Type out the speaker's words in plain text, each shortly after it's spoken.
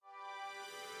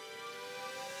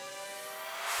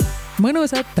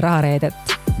mõnusat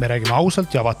rahareedet. Me räägime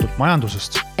ausalt ja avatult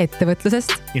majandusest,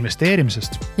 ettevõtlusest,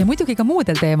 investeerimisest ja muidugi ka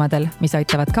muudel teemadel, mis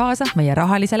aitavad kaasa meie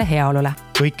rahalisele heaolule.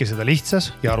 Kõike seda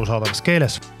lihtsas ja arusaadavas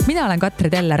keeles. Mina olen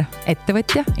Katri Teller,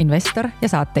 ettevõtja, investor ja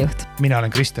saatejuht. Mina olen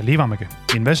Kristjan Liivamägi,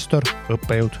 investor,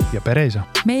 õppejõud ja pereisa.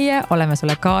 Meie oleme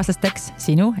sulle kaaslasteks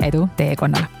sinu edu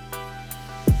teekonnal.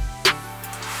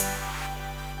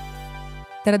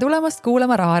 Tere tulemast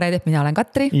kuulama rahareedet, mina olen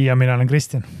Katri. Ja mina olen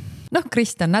Kristjan.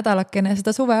 Kristjan, nädalakene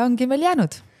seda suve ongi meil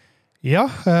jäänud.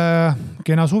 Jah,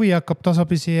 kena suvi hakkab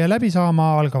tasapisi läbi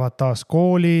saama, algavad taas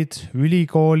koolid,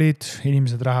 ülikoolid,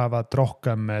 inimesed lähevad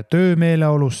rohkem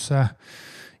töömeeleolusse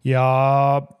ja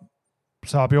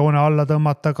saab joone alla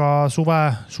tõmmata ka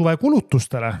suve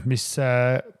kulutustele, mis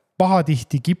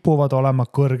pahatihti kipuvad olema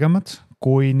kõrgemad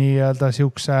kui nii-öelda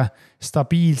siukse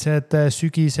stabiilsed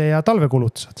sügise ja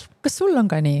talvekulutused. Kas sul on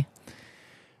ka nii?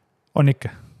 On ikka.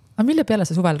 Aga mille peale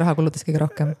sa suvel raha kulutas kõige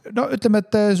rohkem? No ütleme,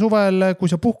 et suvel, kui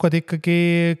sa puhkad ikkagi,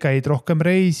 käid rohkem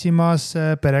reisimas,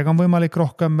 perega on võimalik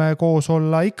rohkem koos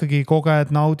olla, ikkagi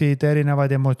koged, naudid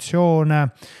erinevaid emotsioone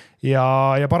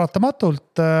ja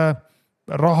paratamatult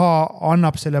raha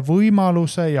annab selle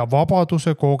võimaluse ja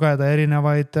vabaduse kogeda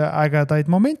erinevaid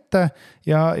ägedaid momente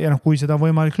ja kui seda on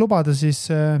võimalik lubada, siis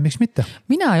miks mitte?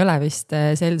 Mina ei ole vist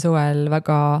sel suvel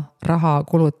väga raha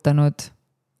kulutanud,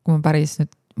 kui ma päris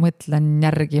nüüd mõtlen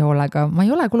järgi hoolega. Ma ei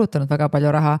ole kulutanud väga palju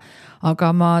raha, aga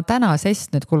ma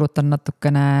tänasest nüüd kulutan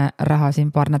natukene raha siin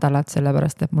paar nädalat,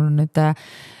 sellepärast, et mul nüüd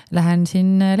lähen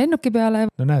siin lennuki peale.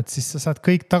 No näed, siis sa saad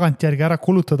kõik tagantjärgi ära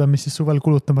kulutada, mis siis suvel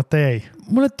kulutamata jäi.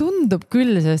 Mulle tundub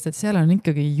küll, sest et seal on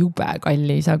ikkagi jube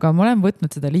kallis, aga ma olen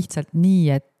võtnud seda lihtsalt nii,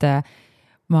 et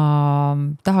ma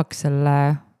tahaks selle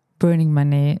Burning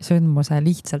Mani sündmuse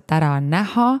lihtsalt ära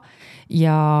näha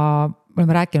ja me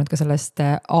oleme rääkinud ka sellest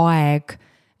aeg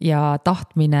ja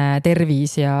tahtmine,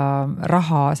 tervis ja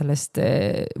raha sellest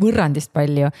võrrandist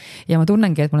palju. Ja ma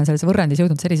tunnengi, et ma olen selles võrrandis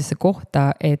jõudnud sellisesse kohta,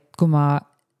 et kui ma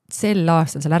sel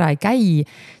aastal seal ära ei käi,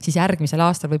 siis järgmisel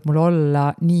aastal võib mul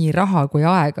olla nii raha kui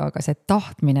aega, aga see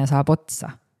tahtmine saab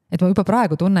otsa. Et ma juba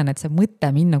praegu tunnen, et see mõte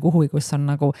minna kuhugi, kus on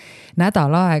nagu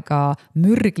nädal aega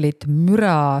mürglit,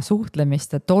 müra,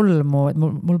 suhtlemist ja tolmu, et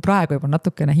mul praegu juba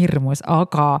natukene hirmus,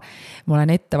 aga ma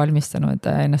olen ette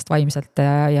valmistanud ennast vaimselt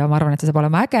ja ma arvan, et see saab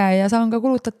olema äge ja saan ka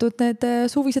kulutatud need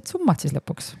suvised summad siis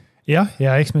lõpuks. Ja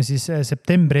eks me siis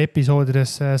septembri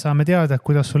episoodides saame teada,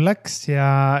 kuidas sul läks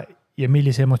ja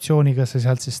millise emotsiooniga sa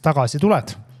sealt siis tagasi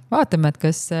tuled. Vaatame, et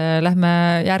kas lähme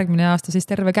järgmine aasta siis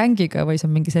terve gängiga või see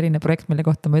on mingi selline projekt, mille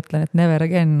kohta ma ütlen, et never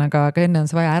again, aga enne on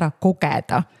see vaja ära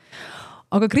kogeda.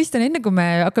 Aga Kristjan, enne kui me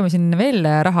hakkame siin veel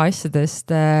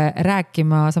rahaasjadest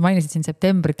rääkima, sa mainisid siin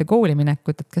septembrit ja kooli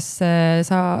minekut, et kas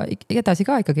sa edasi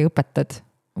ka ikkagi õpetad?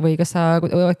 Või kas sa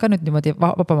oled ka nüüd niimoodi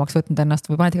vabamaks võtnud ennast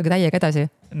või paned ikkagi täiega edasi?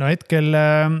 No hetkel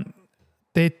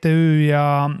TTÜ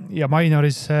ja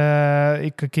Mainoris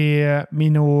ikkagi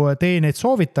minu teeneid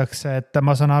soovitakse, et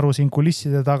ma saan aru, siin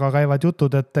kulisside taga käivad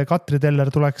jutud, et Katri Teller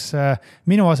tuleks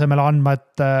minu asemele andma,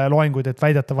 et loenguid, et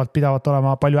väidetavalt pidavat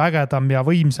olema palju ägedam ja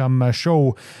võimsam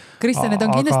show. Kristjan, need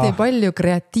on kindlasti palju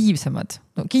kreatiivsemad.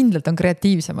 No, kindlalt on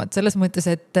kreatiivsemad. Selles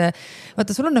mõttes, et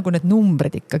vaata, sul on nagu need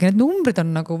numbrid ikkagi. Need numbrid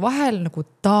on nagu vahel nagu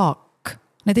taak.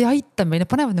 Need ei aita meil,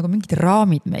 need panevad nagu mingid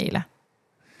raamid meile.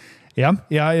 Ja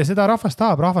seda rahvas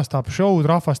tahab show'd,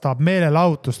 rahvas tahab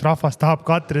meelelautust, rahvas tahab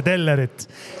Katri Tellerit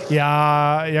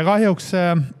ja kahjuks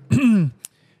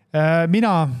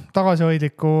mina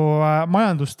tagasihoidliku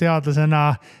majandusteadlasena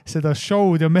seda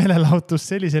show'd ja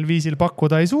meelelautust sellisel viisil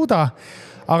pakkuda ei suuda.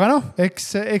 Aga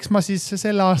eks ma siis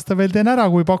selle aasta veel teen ära,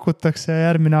 kui pakutakse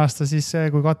järgmine aasta, siis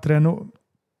kui Katri on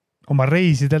oma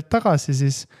reisidelt tagasi,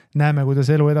 siis näeme, kuidas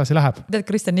elu edasi läheb. Tead,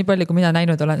 Kristjan, nii palju, kui mina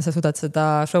näinud olen, sa suudad seda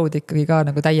show'd ikkagi ka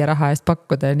nagu täie raha eest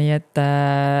pakkuda, nii et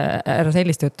ära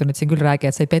sellist juttu nüüd siin küll räägi,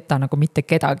 et sa ei peta nagu mitte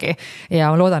kedagi. Ja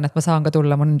ma loodan, et ma saan ka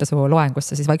tulla mõnda su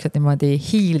loengusse, siis vaikselt niimoodi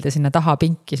hiilda sinna taha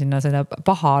pinki, sinna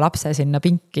paha lapse sinna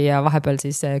pinki ja vahepeal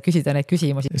siis küsida neid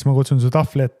küsimusi. Siis ma kutsun su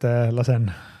tahvli, et lasen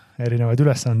erinevaid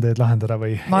ülesandeid lahendada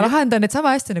või? Ma lahendan need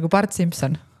sama hästi nagu Bart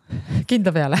Simpson.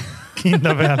 Kindla peale.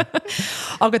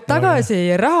 Aga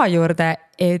tagasi raha juurde,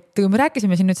 et kui me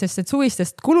rääkisime siin nüüd sellest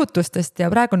suvistest kulutustest ja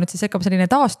praegu nüüd siis hakkab selline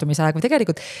taastumisaeg või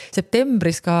tegelikult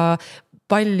septembris ka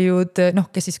paljud,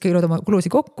 kes siis kõigevad oma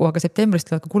kulusi kokku, aga septembrist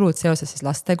tulevad ka kulud seoses siis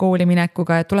laste kooli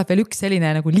minekuga, et tuleb veel üks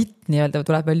selline nagu litt nii-öelda,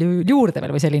 tuleb veel juurde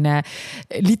veel või selline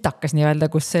litakas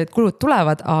nii-öelda, kus kulud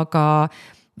tulevad, aga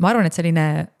ma arvan, et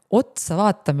selline otsa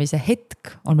vaatamise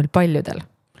hetk on meil paljudel.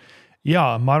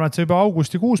 Ja ma arvan, et see juba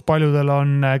augustikuus paljudel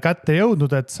on kätte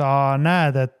jõudnud, et sa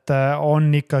näed, et on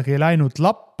ikkagi läinud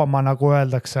lappa lappama, nagu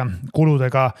öeldakse,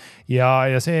 kuludega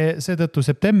ja seetõttu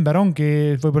september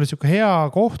ongi võib-olla selline hea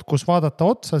koht, kus vaadata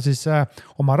otsa siis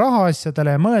oma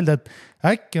rahaasjadele ja mõelda, et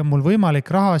äkki on mul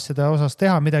võimalik rahaasjade osas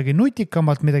teha midagi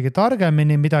nutikamat, midagi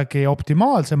targemini, midagi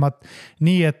optimaalsemat,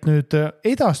 nii et nüüd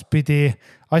edaspidi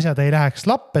asjad ei läheks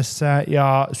lappesse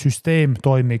ja süsteem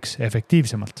toimiks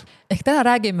efektiivsemalt. Ehk täna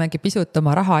räägimegi pisut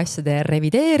oma rahaasjade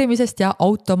revideerimisest ja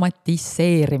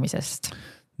automatiseerimisest.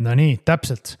 No nii,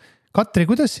 täpselt. Katri,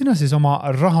 kuidas sina siis oma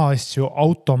rahaasju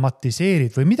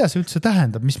automatiseerid või mida see üldse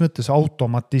tähendab? Mis mõttes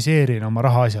automatiseerin oma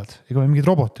rahaasjad? Ega mingid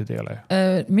robotid ei ole?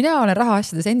 Mina olen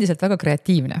rahaasjades endiselt väga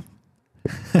kreatiivne.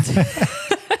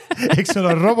 Eks sul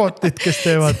on robotid, kes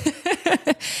teevad?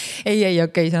 ei,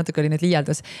 okei, see natuke oli nüüd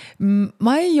liialdus.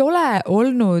 Ma ei ole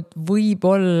olnud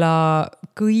võib-olla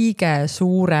kõige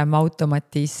suurem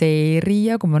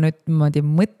automatiseerija, kui ma nüüd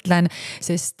mõtlen,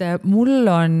 sest mul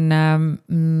on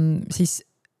siis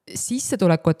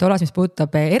sissetulekute olas, mis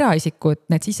puudutab eraisikut,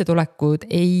 need sissetulekud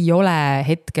ei ole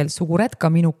hetkel suured, ka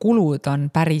minu kulud on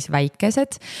päris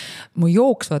väikesed. Mu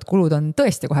jooksvad kulud on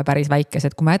tõesti kohe päris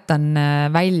väikesed, kui ma jätan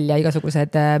välja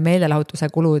igasugused meelelahutuse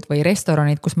kulud või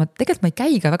restoranid, kus ma tegelikult ei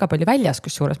käi ka väga palju väljas,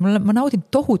 kusjuures ma naudin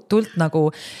tohutult nagu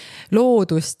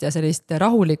loodust ja sellist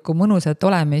rahulikku mõnusat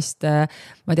olemist,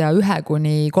 ma tea,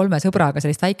 1-3 sõbraga,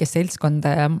 sellist väikest seltskonda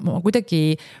ja ma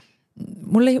kuidagi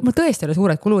mul tõesti ole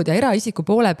suured kulud ja eraisiku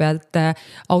poole pealt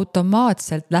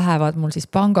automaatselt lähevad mul siis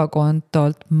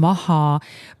pangakontolt maha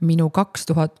minu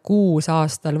 2006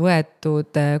 aastal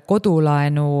võetud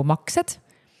kodulaenu maksed.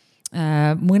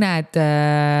 Mõned,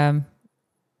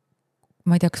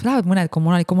 ma ei tea, kas lähevad mõned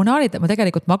kommunaalid, ma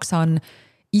tegelikult maksan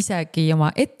isegi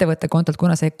oma ettevõtte kontolt,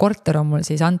 kuna see korter on mul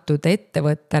siis antud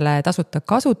ettevõttele tasuta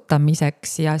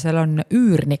kasutamiseks ja seal on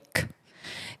üürnik.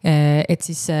 Et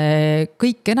siis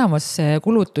kõik enamus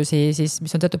kulutusi, siis,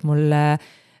 mis on tehtud mul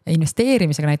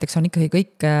investeerimisega näiteks, on ikkagi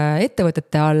kõik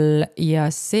ettevõtete all ja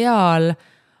seal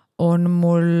on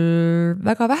mul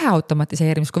väga vähe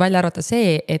automatiseerimist, kui välja arvata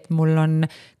see, et mul on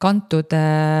kantud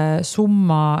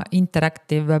summa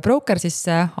Interactive Broker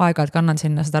sisse, aeg-ajalt kannan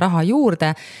sinna seda raha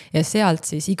juurde ja sealt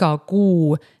siis iga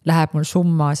kuu läheb mul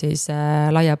summa siis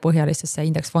laiapõhjalistesse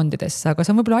indeksfondidesse, aga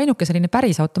see on võib-olla ainuke selline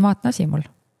päris automaatne asi mul.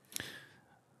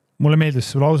 Mulle meeldis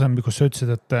su lause, kus sa ütlesid,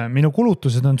 et minu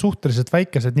kulutused on suhteliselt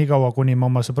väikesed nii kaua, kuni ma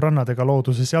oma sõbrannadega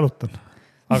looduses jalutan.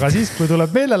 Aga siis, kui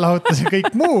tuleb meelelahutus ja kõik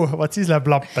muu, vaat siis läheb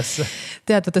lappesse.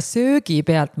 Tead, söögi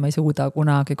pealt ma ei suuda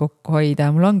kunagi kokku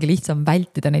hoida. Mul ongi lihtsam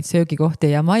vältida neid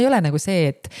söögikohti ja ma ei ole nagu see,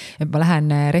 et ma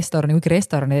lähen restorani, kuigi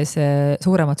restoranides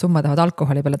suuremad summad tahavad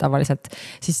alkoholi peale tavaliselt,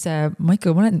 siis ma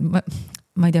ikkagi,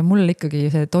 ma ei tea, mul ikkagi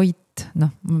see toit,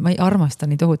 ma ei armasta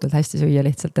nii tohutult hästi süüa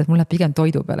lihtsalt, et mul läheb pigem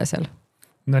toidu peale seal.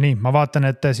 No nii, ma vaatan,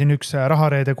 et siin üks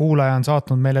Rahareede kuulaja on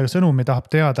saatnud meile sõnumi, tahab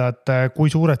teada, et kui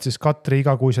suured siis Katri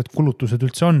igakuised kulutused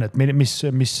üldse on, et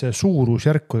mis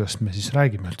suurusjärkudest me siis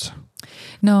räägime üldse?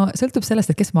 No sõltub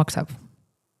sellest, et kes maksab.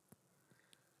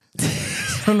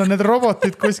 Sul on need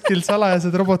robotid kuskil,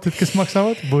 salajased robotid, kes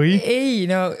maksavad või? Ei,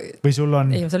 no. Või sul on?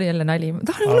 Ei, see oli jälle nali. Ma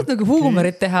tahan hullult nagu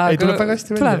huumorit teha. Ei, tuleb väga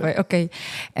hästi välja. Tuleb, okei.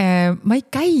 Ma ei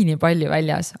käi nii palju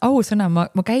väljas. Ausõna,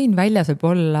 ma käin väljas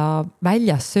võib-olla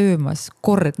väljas söömas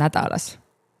kord nädalas.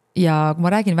 Ja kui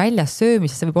ma räägin väljas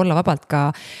söömisest, see võib olla vabalt ka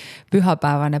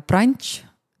pühapäevane brunch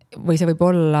või see võib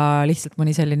olla lihtsalt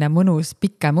mõni selline mõnus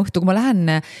pikem õhtu. Kui ma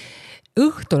lähen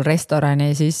õhtul restorani,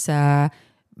 siis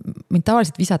mind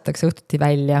tavaliselt visatakse õhtuti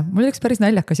välja. Mul oli üks päris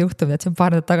naljakas juhtum, et see on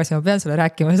paar nädalat tagasi, ma pean sulle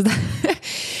rääkima seda.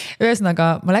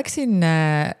 Ühesõnaga, ma läksin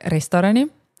restorani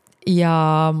ja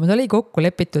mul oli kokku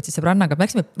lepitud siis sõbrannaga, me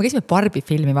käisime Barbi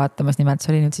filmi vaatamas nimelt, see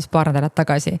oli nüüd siis paar nädalat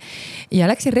tagasi. Ja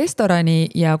läksin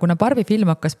restorani ja kuna Barbi film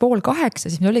hakkas 7:30,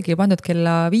 siis meil oligi pandud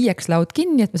kella 5 laud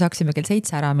kinni, et me saaksime kell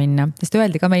 7 ära minna. Sest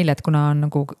öeldi ka meile, et kuna on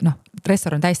nagu,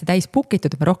 restoran täiesti täis pukitud,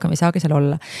 et me rohkem ei saagi seal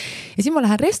olla. Ja siis ma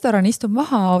lähen restorani, istun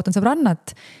maha, ootan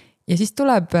sõbrannat ja siis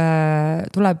tuleb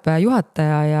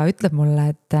juhataja ja ütleb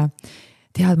mulle, et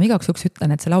tead, ma igaks juhuks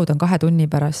ütlen, et see laud on 2 tunni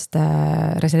pärast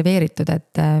reserveeritud,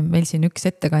 et meil siin üks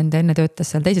ettekandja enne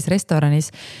töötas seal teises restoranis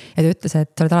ja ta ütles,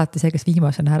 et sa oled alati see, kes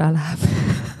viimasena ära läheb.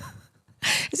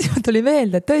 Siis ma tuli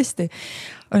meelde, et tõesti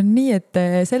on nii, et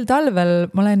sel talvel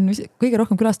ma olen kõige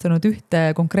rohkem külastanud ühte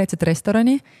konkreetset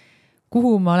restorani,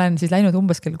 kuhu ma olen siis läinud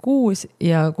umbes kell 6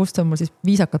 ja kust on mul siis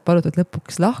viisakalt palutud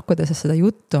lõpuks lahkuda, sest seda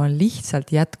juttu on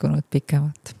lihtsalt jätkunud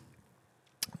pikemalt.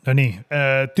 No nii,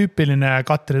 tüüpiline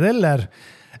Katri Teller.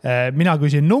 mina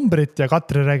küsin numbrit ja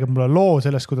Katri räägib mulle loo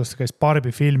sellest, kuidas ta käis Barbi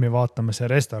filmi vaatamas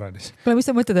restoranis. Kuule, mis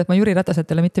sa mõtled, et ma Jüri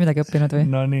Rataselt ei ole mitte midagi õppinud või?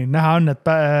 No nii, näha on,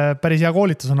 et päris hea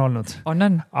koolitus on olnud. On.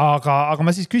 Aga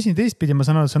ma siis küsin teistpidi, ma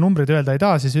saan aru, et sa numbrid öelda ei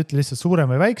taha, siis ütle lihtsalt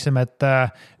suurem või väiksem, et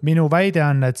minu väide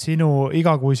on, et sinu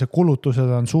igakuised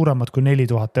kulutused on suuremad kui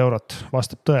 4000 eurot.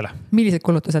 Vastab tõele. Millised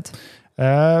kulutused?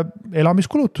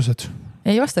 Elamiskulutused.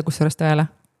 Ei vasta kusjuures tõele.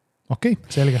 Okei,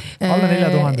 selge. Alla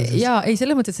 4000 siis. Jaa, ei,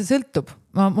 selles mõttes, et see sõltub.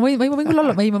 Ma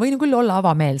võin küll olla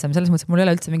avameelsem, selles mõttes, et mul ei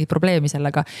ole üldse mingit probleemi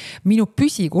sellega. Minu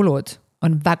püsikulud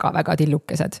on väga-väga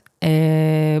tillukesed.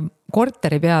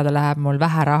 Korteri peale läheb mul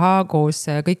vähe raha koos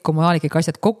kõik kommunaalikkõik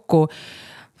asjad kokku.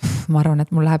 Ma arvan,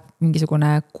 et mul läheb mingisugune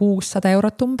 600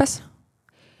 eurot umbes.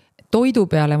 Toidu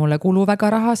peale mulle kulu väga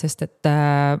raha, sest et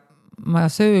ma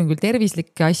söön küll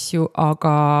tervislikke asju,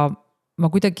 aga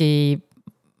ma kuidagi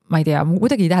ei tea, ma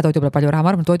kuidagi ei lähe toidu peale palju raha,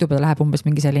 ma arvan, toidu peale läheb umbes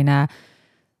mingi selline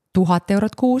 1000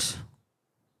 eurot kuus.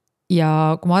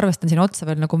 Ja kui ma arvestan siin otsa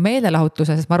veel nagu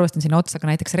meelelahutuse, sest ma arvestan siin otsa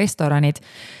ka näiteks restoranid,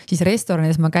 siis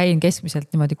restoranides ma käin keskmiselt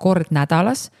niimoodi kord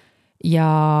nädalas ja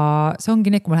see ongi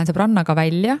nii, kui ma lähen sõbrannaga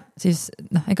välja, siis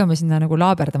ega me sinna nagu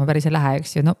laaberdama päris ei lähe,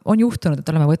 eks ju. No, on juhtunud, et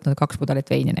oleme võtnud 2 pudelit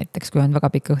veini näiteks, kui on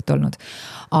väga pikk õhtu olnud.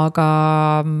 Aga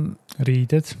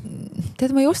riided?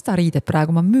 Tead, ma ei osta riided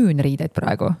praegu, ma müün riideid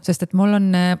praegu, sest et mul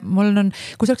on,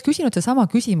 kui sa oleks küsinud see sama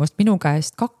küsimust minu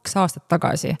käest 2 aastat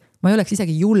tagasi, ma ei oleks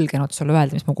isegi julgenud sulle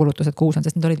öelda, mis mu kulutused kuus on,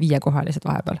 sest need olid 5-kohalised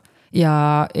vahepeal. Ja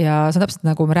see on täpselt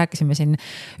nagu me rääkisime siin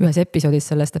ühes episoodis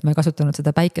sellest, et ma ei kasutanud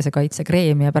seda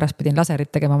päikesekaitsekreemi ja pärast pidin laserit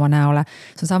tegema oma näole.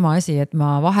 See on sama asi, et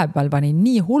ma vahepeal panin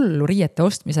nii hullu riiete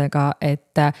ostmisega,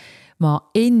 et ma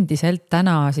endiselt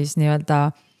täna siis nii-öelda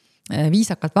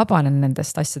viisakalt vabanen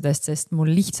nendest asjadest, sest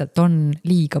mul lihtsalt on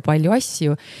liiga palju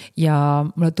asju ja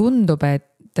mulle tundub, et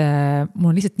mul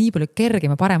on lihtsalt nii palju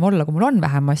kergem ja parem olla, kui mul on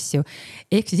vähem asju.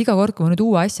 Ehk siis iga kord, kui ma nüüd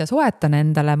uue asja soetan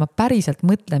endale, ma päriselt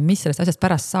mõtlen, mis sellest asjast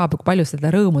pärast saab ja kui palju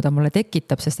seda rõõmu ta mulle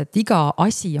tekitab, sest et iga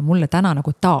asi on mulle täna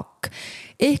nagu taak.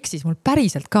 Ehk siis mul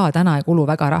päriselt ka täna ei kulu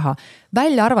väga raha.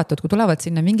 Välja arvatud, kui tulevad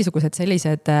sinna mingisugused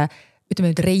sellised,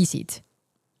 ütleme nüüd reisid.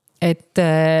 Et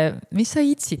mis sa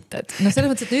itsitad? No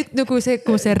selles mõttes, et nüüd nagu kui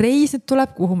see reis nüüd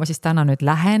tuleb, kuhu ma siis täna nüüd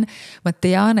lähen, ma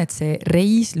tean, et see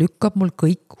reis lükkab mul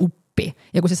kõik uppi.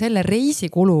 Ja kui sa selle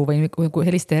reisikulu või kui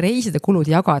selliste reiside kulud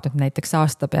jagadud näiteks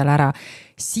aasta peale ära,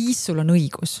 siis sul on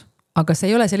õigus. Aga see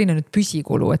ei ole selline nüüd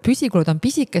püsikulu, et püsikulud on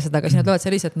pisikesed, aga siin tulevad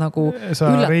sellised nagu sa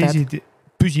üllatajad. Reisid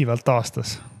püsivalt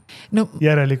aastas. No,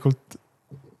 järelikult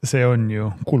see on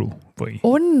ju kulu või?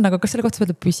 On, aga kas selle kohta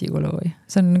öelda püsikulu või?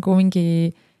 See on nagu mingi...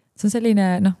 See on selline,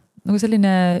 nagu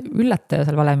selline üllataja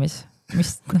seal valemis.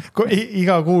 Mis,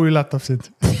 Iga kuu üllatab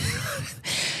sind.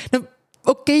 No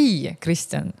okei,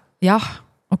 Kristjan. Jah,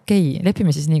 okei.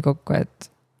 Lepime siis nii kokku, et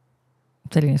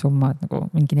selline summa, et nagu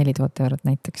mingi 4000 eurot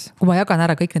näiteks. Kui ma jagan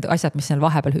ära kõik need asjad, mis seal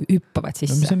vahepeal hüppavad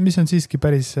sisse. No, mis on siiski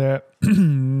päris,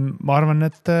 ma arvan,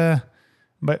 et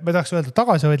ma tahaks öelda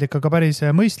tagasihoidlik, aga päris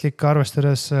mõistlik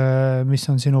arvestades, mis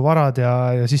on sinu varad ja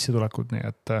sissetulekud. Nii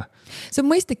et... See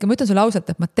on mõistlik ja ma ütlen sulle ausalt,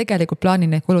 et ma tegelikult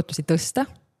plaanin neid kulutusi tõsta,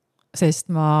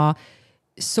 sest ma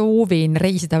soovin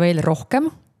reisida veel rohkem.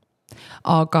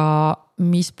 Aga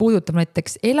mis puudutab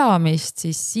näiteks elamist,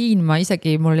 siis siin ma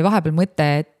isegi, mul oli vahepeal mõte,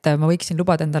 et ma võiksin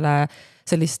lubada endale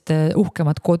sellist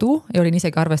uhkemat kodu ja olin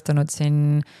isegi arvestanud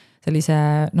siin sellise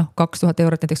 2000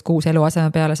 eurot näiteks kuus eluaseme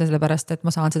peale, sellepärast, et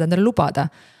ma saan seda endale lubada.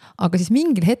 Aga siis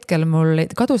mingil hetkel mul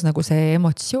kadus nagu see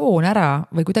emotsioon ära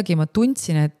või kuidagi ma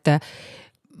tundsin, et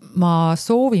ma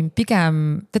soovin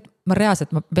pigem, ma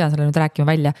reaalselt, ma pean selle nüüd rääkima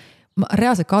välja, ma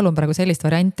reaalselt kaalun praegu sellist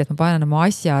varianti, et ma panen oma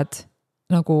asjad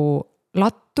nagu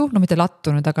lattu, mitte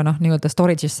lattu nüüd, aga nii-öelda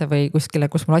storage'isse või kuskile,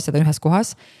 kus mul asjad on ühes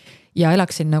kohas ja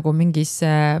elaksin nagu mingis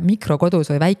mikrokodus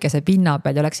või väikese pinna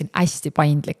peal ja oleksin hästi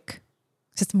paindlik.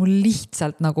 Sest mul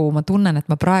lihtsalt nagu ma tunnen, et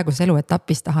ma praeguses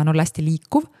eluetapis tahan olla hästi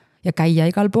liikuv ja käia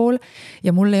igal pool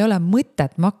ja mul ei ole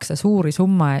mõtet maksa suuri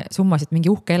summasid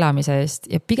mingi uhke elamise eest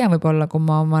ja pigem võib-olla, kui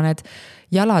ma oma need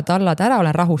jalad-allad ära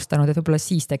olen rahustanud, et võib-olla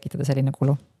siis tekitada selline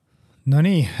kulu. No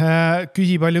nii,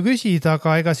 palju küsid,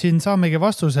 aga ega siin saamegi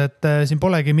vastus, et siin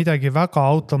polegi midagi väga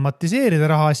automatiseerida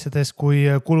rahaasjades, kui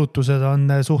kulutused on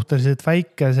suhteliselt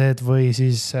väikesed või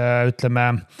siis ütleme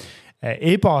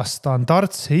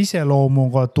ebastandardse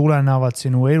iseloomuga tulenevad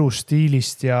sinu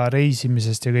elustiilist ja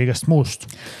reisimisest ja kõigest muust.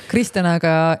 Kristjan,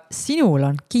 aga sinul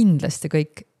on kindlasti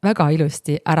kõik väga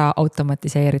ilusti ära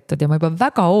automatiseeritud ja ma juba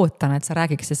väga ootan, et sa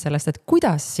räägiksid sellest, et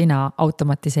kuidas sina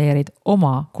automatiseerid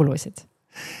oma kulusid.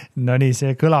 No nii,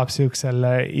 see kõlab siuksel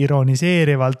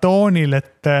ironiseerival toonil,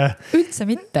 et... Üldse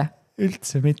mitte.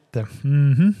 Üldse mitte.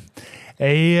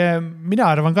 Ei, mina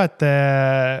arvan ka, et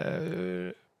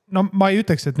no ma ei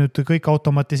ütleks, et nüüd kõik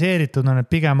automatiseeritud on, et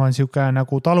pigem on siuke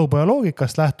nagu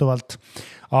talupoja-loogikast lähtuvalt,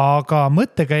 aga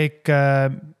mõttekäik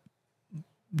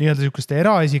nii-öelda siukeste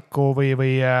eraisiku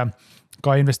või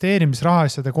ka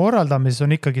investeerimisrahaasjade korraldamises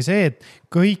on ikkagi see, et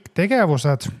kõik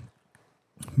tegevused,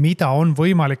 mida on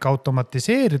võimalik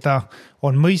automatiseerida,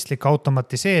 on mõistlik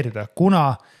automatiseerida,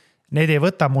 kuna need ei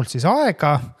võta mul siis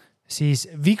aega, siis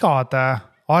vigade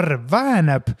arv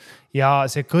väheneb ja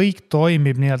see kõik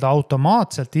toimib nii-öelda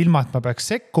automaatselt, ilma et ma peaks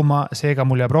sekkuma, seega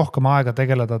mul jääb rohkem aega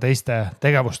tegeleda teiste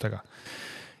tegevustega.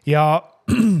 Ja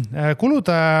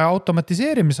kulude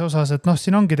automatiseerimise osas, et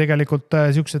siin ongi tegelikult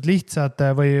siuksed lihtsad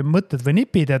või mõtted või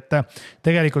nipid, et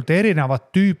tegelikult erinevad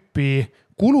tüüpi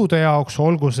kulude jaoks,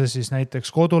 olgu see siis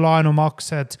näiteks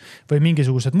kodulaenumaksed või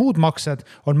mingisugused muud maksed,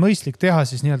 on mõistlik teha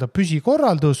siis nii-öelda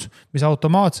püsikorraldus, mis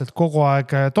automaatselt kogu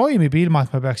aeg toimib, ilma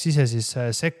et me peaks ise siis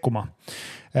sekkuma.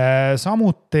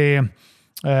 Samuti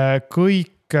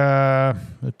kõik,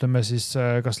 ütleme siis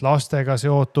kas lastega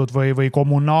seotud või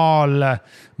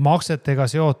kommunaalmaksetega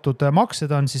seotud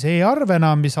maksed on siis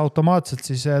e-arvena, mis automaatselt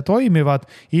siis toimivad,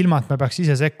 ilma et me peaks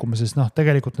ise sekkuma, sest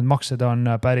tegelikult need maksed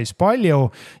on päris palju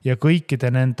ja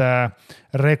kõikide nende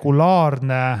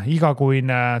regulaarne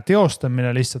igakuine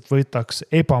teostamine lihtsalt võtaks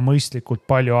ebamõistlikult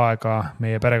palju aega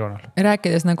meie perekonnal.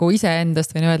 Rääkides nagu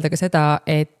iseendast võin öelda ka seda,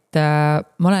 et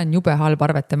ma olen jube halb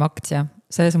arvete maksja.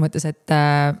 Selles mõttes, et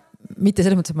mitte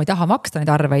selles mõttes, et ma ei taha maksta neid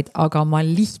arveid, aga ma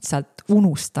lihtsalt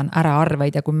unustan ära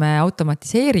arveid ja kui me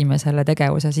automatiseerime selle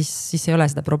tegevuse, siis ei ole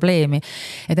seda probleemi.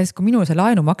 Et näiteks kui minul see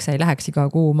laenumakse ei läheks iga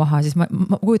kuu maha, siis ma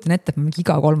kujutan ette, et ma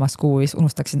iga 3. kuu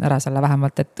unustaksin ära selle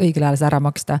vähemalt, et õigel ajal seda ära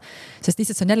maksta. Sest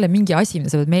lihtsalt see on jälle mingi asi, mida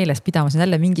sa pead meeles pidama, see on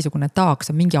jälle mingisugune taak,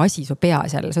 see on mingi asi su peas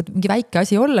jälle. See on mingi väike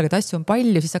asi olla, aga asju on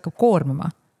palju, siis hakkab koormama.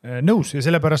 Nõus ja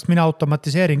sellepärast mina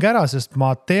automatiseerin ära, sest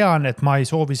ma tean, et ma ei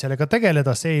soovi sellega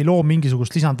tegeleda, see ei loo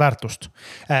mingisugust lisandväärtust.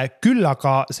 Küll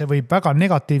aga see võib väga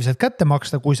negatiivselt kätte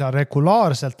maksta, kui sa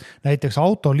regulaarselt näiteks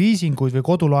autoliisinguid või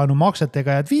kodulaenu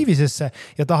maksetega jääd viivisesse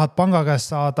ja tahad panga käest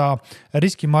saada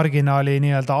riskimarginaali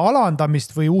nii-öelda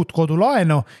alandamist või uut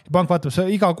kodulaenu ja pank vaatab, sa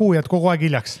iga kuu jääd kogu aeg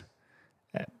hiljaks.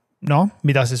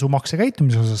 Mida see su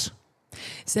maksekäitumise osas?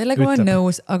 Sellega on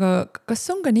nõus, aga kas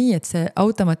on ka nii, et see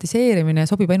automatiseerimine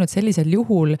sobib ainult sellisel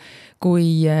juhul,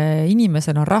 kui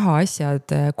inimesel on rahaasjad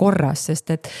korras,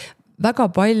 sest et väga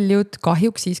paljud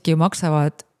kahjuks siiski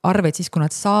maksavad arveid siis, kui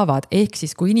nad saavad, ehk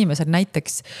siis kui inimesel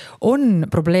näiteks on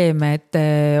probleeme, et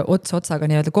ots otsaga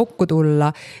nii-öelda kokku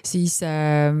tulla, siis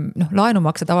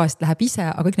laenumakse tavaliselt läheb ise,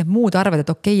 aga kõik need muud arved,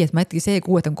 et okei, et ma jätki see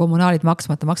kuu, et on kommunaalid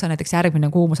maksmata, maksan näiteks järgmine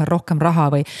kuu, ma saan rohkem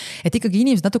raha või et ikkagi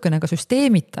inimesed natukene ka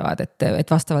süsteemitavad, et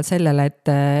vastavalt sellele, et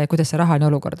kuidas see rahaline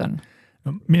olukord on.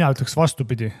 No, mina ütleks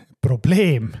vastupidi,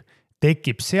 probleem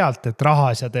tekib sealt, et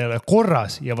rahaasjad ei ole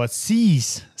korras ja vaat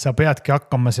siis sa peadki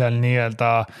hakkama seal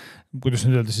nii-öelda kuidas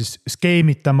nüüd öelda siis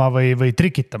skeemitama või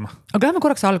trikitama. Aga lähme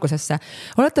korraks algusesse.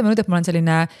 Oletame nüüd, et ma olen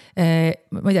selline,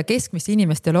 ma ei tea, keskmist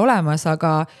inimest ei ole olemas,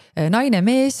 aga naine,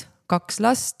 mees, 2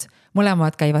 last,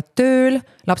 mõlemad käivad tööl,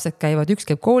 lapsed käivad, üks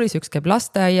käib koolis, üks käib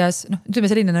lasteaias. Ütleme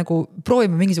selline nagu,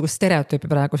 proovime mingisugust stereotüüpi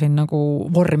praegu siin nagu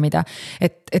vormida.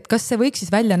 Et kas see võiks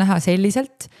siis välja näha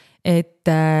selliselt, et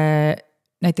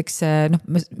näiteks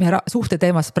me suhte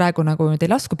teemas praegu nagu nüüd ei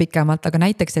lasku pikemalt, aga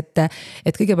näiteks,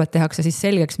 et kõigepealt tehakse siis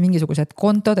selgeks mingisugused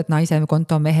kontod, et naise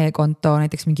konto, mehe konto,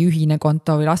 näiteks mingi ühine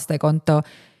konto või laste konto.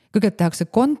 Kõigepealt tehakse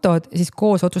kontod ja siis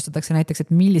koos otsustatakse näiteks,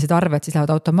 et millised arved siis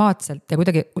lähevad automaatselt ja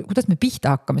kuidas me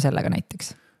pihta hakkame sellega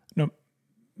näiteks? No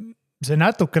see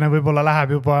natukene võib-olla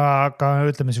läheb juba ka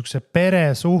ütleme siukse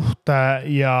peresuhte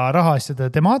ja rahaasjade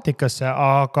temaatikasse,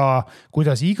 aga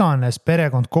kuidas iganes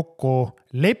perekond kokku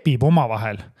lepib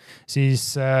omavahel,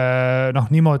 siis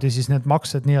niimoodi siis need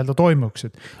maksed nii-öelda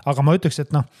toimuksid. Aga ma ütleks,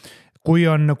 et kui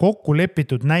on kokku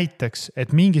lepitud näiteks,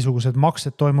 et mingisugused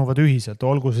maksed toimuvad ühiselt,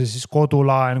 olgu see siis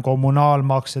kodulaen,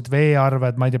 kommunaalmaksed,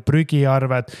 veearved, ma ei tea,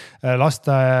 prügiarved,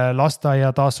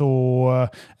 lasteaiatasu,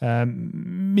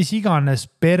 mis iganes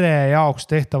pere jaoks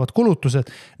tehtavad kulutused,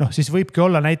 siis võibki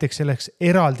olla näiteks selleks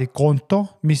eraldi konto,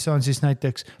 mis on siis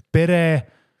näiteks pere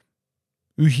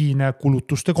ühine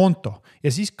kulutuste konto. Ja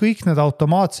siis kõik need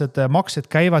automaatsed maksed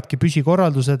käivadki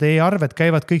püsikorraldused, e-arved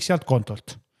käivad kõik sealt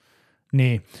kontolt.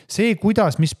 Nii, see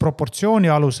kuidas, mis proportsiooni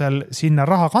alusel sinna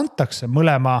raha kantakse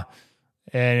mõlema,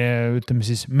 ütleme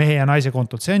siis mehe ja naise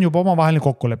kontolt, see on juba omavaheline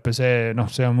kokkulepe,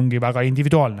 see on mingi väga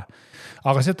individuaalne.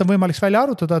 Aga sealt on võimalik välja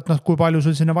arutada, et kui palju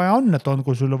sul sinna vaja on, et on,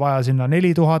 kui sul vaja sinna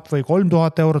 4000 või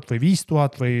 3000 eurot või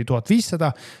 5000 või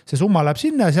 1500, see summa läheb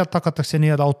sinna ja sealt hakatakse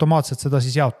nii-öelda automaatselt seda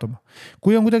siis jaotuma.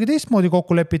 Kui on kuidagi teistmoodi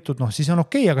kokku lepitud, siis on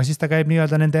okei, aga siis ta käib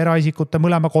nii-öelda nende eraisikute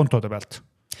mõlema kontode pealt.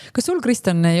 Kas sul,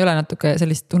 Kristjan, ei ole natuke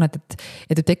sellist tunnet, et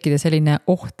võib tekkida selline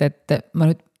oht, et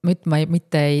ma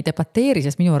mitte ei debateeri,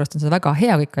 sest minu arust on seda väga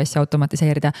hea kõiki asja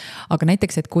automatiseerida, aga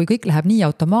näiteks, et kui kõik läheb nii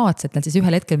automaatselt, siis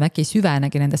ühel hetkel me äkki ei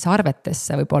süvenegi nendesse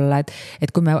arvetesse võib-olla, et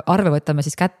kui me arve võtame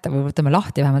siis kätte või võtame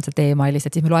lahti vähemalt sealt emailist,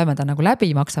 et siis me loeme ta nagu läbi,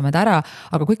 maksame ta ära,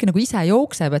 aga kui ikka nagu ise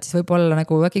jookseb, et siis võib-olla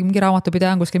nagu äkki mingi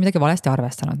raamatupidaja on kuskil midagi valesti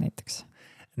arvestanud näiteks.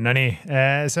 Nonii,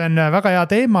 see on väga hea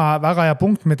teema, väga hea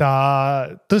punkt, mida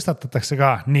tõstatatakse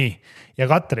ka. Nii, ja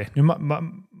Katri, nüüd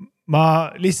ma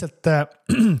lihtsalt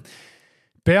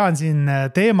pean siin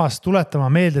teemas tuletama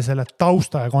meelde selle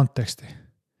tausta ja konteksti.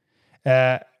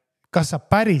 Kas sa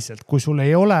päriselt, kui sul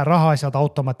ei ole rahaasjad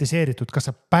automatiseeritud, kas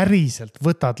sa päriselt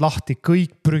võtad lahti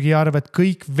kõik prügiarved,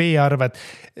 kõik veearved,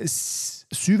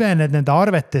 süvened nende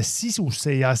arvete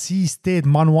sisusse ja siis teed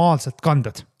manuaalselt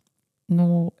kanded?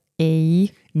 No ei.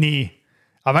 Nii,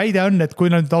 aga väide on, et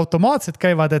kui nad automaatsed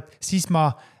käivad, et siis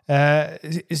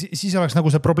oleks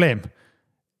nagu see probleem.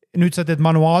 Nüüd sa teed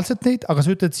manuaalselt neid, aga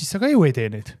sa ütled, siis sa ka ju ei tee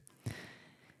neid.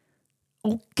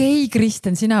 Okei,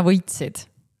 Kristjan, sina võitsid.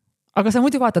 Aga sa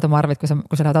muidu vaatad oma arveid, kui sa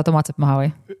lähed automaatselt maha või?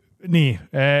 Nii,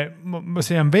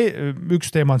 see on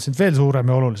üks teema on siin veel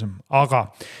suurem ja olulisem, aga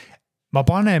ma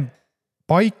panen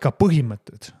paika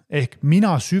põhimõtted. Ehk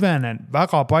mina süvenen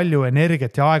väga palju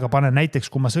energiat ja aega panen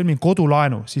näiteks, kui ma sõlmin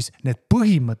kodulaenu, siis need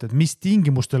põhimõtted, mis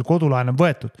tingimustel kodulaen on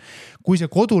võetud. Kui see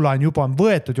kodulaen juba on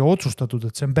võetud ja otsustatud,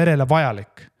 et see on perele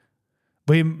vajalik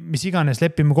või mis iganes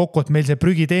lepime kokku, et meil see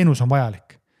prügiteenus on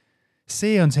vajalik.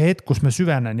 See on see hetk, kus me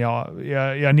süvenen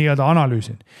ja nii-öelda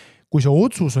analüüsin. Kui see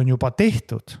otsus on juba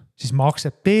tehtud, siis ma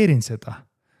aksepteerin seda.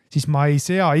 Siis ma ei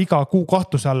sea iga kuu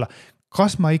kahtluse alla,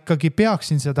 kas ma ikkagi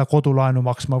peaksin seda kodulaenu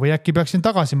maksma või äkki peaksin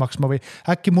tagasi maksma või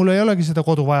äkki mul ei olegi seda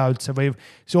kodu vaja üldse või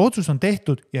see otsus on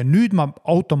tehtud ja nüüd ma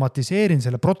automatiseerin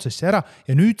selle protsessi ära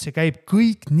ja nüüd see käib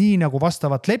kõik nii nagu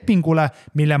vastavalt lepingule,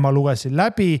 mille ma lugesin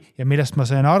läbi ja millest ma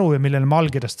sain aru ja millele ma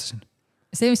allkirjastasin.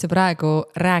 See, mis sa praegu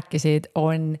rääkisid,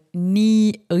 on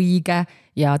nii õige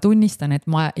ja tunnistan, et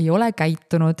ma ei ole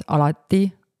käitunud alati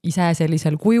ise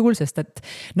sellisel kujul, sest et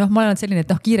ma olen selline,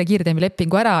 et kiire teeme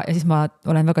lepingu ära ja siis ma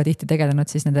olen väga tihti tegelenud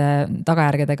siis nende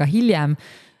tagajärgedega hiljem.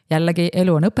 Jällegi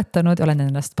elu on õpetanud, olen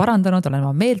ennast parandanud, olen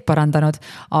oma meelt parandanud,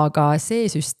 aga see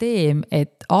süsteem,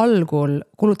 et algul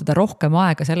kulutada rohkem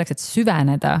aega selleks, et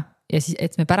süveneda ja siis,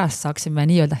 et me pärast saaksime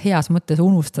nii-öelda heas mõttes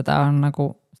unustada, on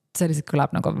nagu, see lihtsalt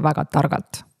kõlab nagu väga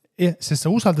targalt. Ja, sest sa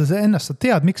usaldad ennast, sa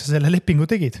tead, miks sa selle lepingu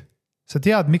tegid. Sa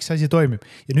tead, miks see asi toimib.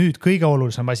 Ja nüüd kõige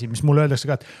olulisem asi, mis mulle öeldakse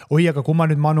ka, et aga kui ma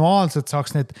nüüd manuaalselt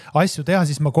saaks need asju teha,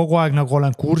 siis ma kogu aeg nagu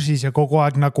olen kursis ja kogu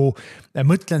aeg nagu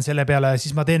mõtlen selle peale ja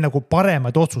siis ma teen nagu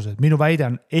paremaid otsused. Minu väide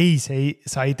on,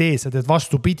 sa ei tee, sa teed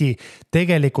vastupidi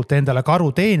tegelikult endale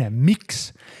karuteene. Miks?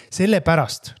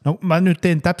 Sellepärast, ma nüüd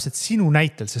teen täpselt sinu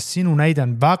näitel, sest sinu näide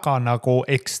on väga nagu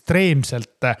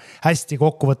ekstreemselt hästi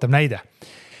kokkuvõttev näide.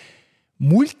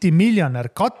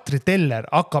 Multimiljonär Katri Teller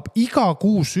hakkab iga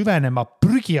kuu süvenema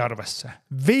prügiarvesse,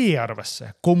 veearvesse,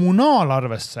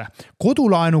 kommunaalarvesse,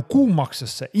 kodulaenu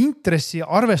kuumaksesse, intressi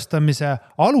arvestamise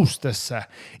alustesse,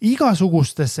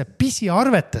 igasugustesse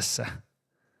pisiarvetesse.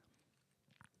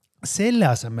 Selle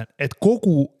asemel, et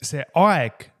kogu see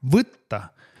aeg võtta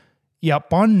ja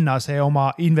panna see oma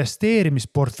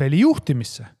investeerimisportfelli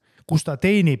juhtimisse, kus ta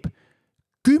teenib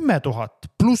 10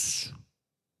 000 pluss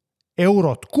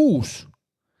eurot kuus,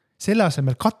 selle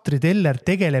asemel Katri Teller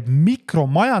tegeleb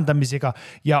mikromajandamisega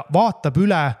ja vaatab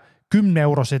üle 10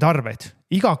 euroseid arveid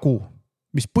iga kuu,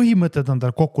 mis põhimõtted on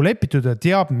tal kokku lepitud ja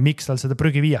teab, miks tal seda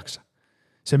prügi viiakse.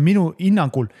 See on minu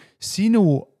hinnangul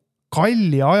sinu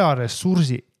kalli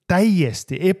ajaressursi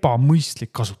täiesti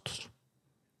ebamõistlik kasutus.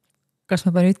 Kas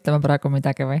ma pean ütlema praegu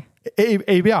midagi või?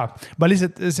 Ei pea. Ma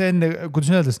lihtsalt, see on,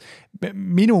 kuidas öeldes,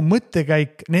 minu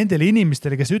mõttekäik nendele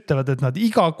inimestele, kes ütlevad, et nad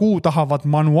iga kuu tahavad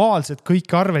manuaalselt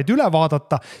kõiki arveid üle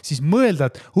vaadata, siis mõelda,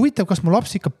 et huvitav, kas mu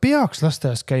laps ikka peaks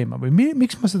lasteaias käima või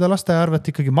miks ma seda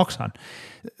lasteaiaarvet ikkagi maksan?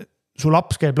 Su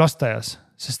laps käib lasteaias,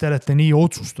 sest te olete nii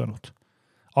otsustanud.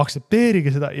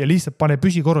 Aksepteerige seda ja lihtsalt pane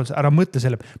püsikorraldus, ära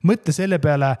mõtle selle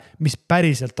peale, mis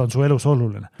päriselt on su elus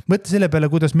oluline. Mõtle selle peale,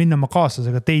 kuidas minna oma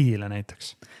kaaslasega teidile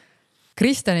näiteks.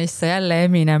 Kristjanist sa jälle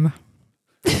Enam.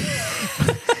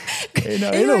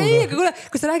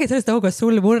 Kui sa räägid sellest, kas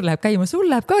sul vurr läheb käima, sul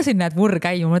läheb ka sinna, et vurr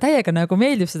käima. Mulle täiega nagu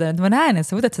meeldib seda, et ma näen, et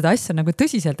sa võtad seda asja nagu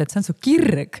tõsiselt, et see on su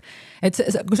kirg. Et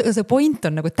see point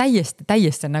on nagu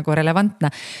täiesti nagu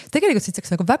relevantne. Tegelikult siit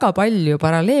saaks nagu väga palju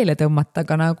paralleele tõmmata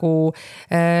ka nagu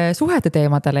suhete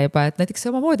teemadele juba, et näiteks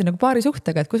samamoodi nagu paari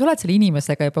suhtega, et kui sa oled selle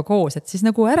inimesega juba koos, et siis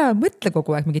nagu ära mõtle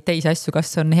kogu aeg mingid teisi asju,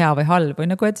 kas on hea või halb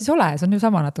või nagu, et siis ole, see on ju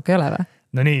sama natuke ei ole või?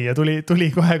 No nii, ja tuli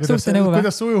kohe,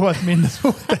 kuidas sujuvalt minna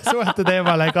suhte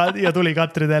teemale ja tuli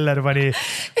Katri Teller,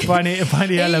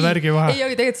 pani jälle märgi maha.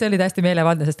 Ei, tegelikult see oli täiesti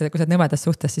meelevaldne, sest kui sa oled nõmedas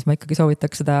suhtes, siis ma ikkagi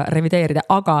soovitaks seda revideerida.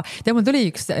 Aga mul tuli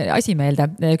üks asi meelde,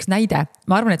 üks näide.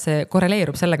 Ma arvan, et see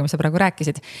korreleerub sellega, mis sa praegu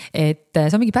rääkisid. Et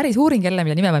see on mingi päris uuring jälle,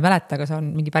 mille nime ma ei mäleta, aga see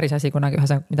on mingi päris asi kunagi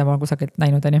ühesõnaga, mida ma olen kusagilt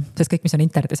näinud. Sest kõik, mis on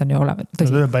internetis, on ju olemas.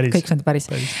 Kõik see on päris.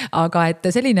 Aga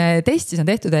et selline test siis on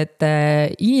tehtud, et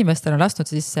inimestel on lastud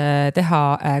siis teha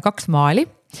 2 maali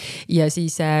ja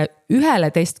siis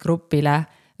ühele testgrupile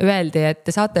öeldi, et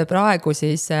te saate praegu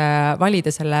siis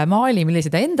valida selle maali, millise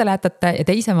te endale jätate ja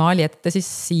teise maali jätate siis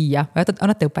siia,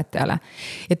 annate õpetajale.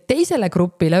 Ja teisele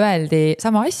grupile öeldi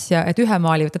sama asja, et ühe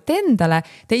maali võtate endale,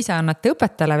 teise annate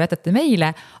õpetajale või jätate meile,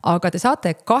 aga te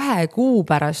saate 2 kuu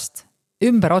pärast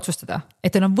ümber otsustada, et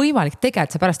teil on võimalik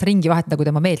tegelikult see pärast ringi vahetada, kui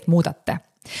te oma meelt muudate.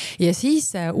 Ja siis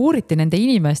uuriti nende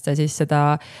inimeste siis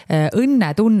seda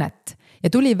õnnetunnet ja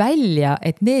tuli välja,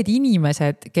 et need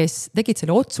inimesed, kes tegid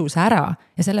selle otsuse ära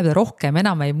ja selle peale rohkem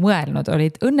enam ei mõelnud,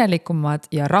 olid õnnelikumad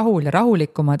ja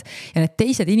rahulikumad. Ja need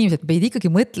teised inimesed pidid ikkagi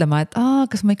mõtlema, et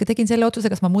kas ma ikka tegin selle otsuse,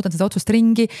 kas ma muudan seda otsust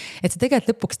ringi. Et see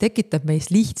tegelikult lõpuks tekitab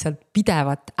meis lihtsalt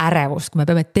pidevat ärevust, kui me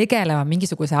peame tegelema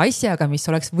mingisuguse asjaga, mis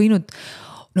oleks võinud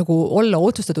nagu olla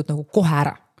otsustatud nagu kohe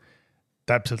ära.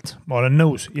 Täpselt, ma olen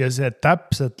nõus ja see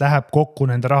täpselt läheb kokku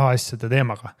nende rahaasjade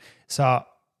teemaga. Sa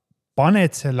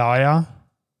paned selle aja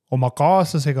oma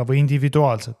kaaslasega või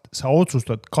individuaalselt. Sa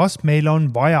otsustad, kas meil on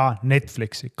vaja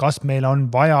Netflixi, kas meil on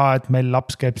vaja, et meil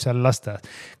laps käib seal lasteaias,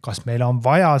 kas meil on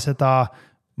vaja seda,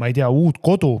 ma ei tea, uut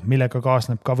kodu, millega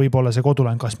kaasneb ka võib-olla see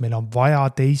kodulaen, kas meil on vaja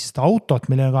teist autot,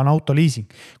 millega on autoliising.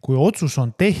 Kui otsus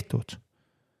on tehtud,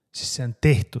 siis see on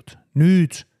tehtud.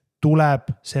 Nüüd tuleb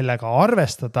sellega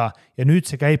arvestada ja nüüd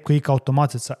see käib kõik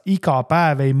automaatselt. Sa iga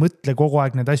päev ei mõtle kogu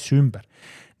aeg need asju ümber.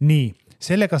 Nii,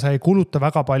 sellega sa ei kuluta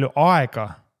väga palju aega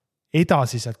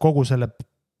edasiselt kogu selle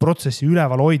protsessi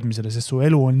üleval hoidmisele, sest su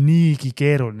elu on niigi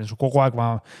keeruline, su kogu aeg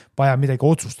vaja midagi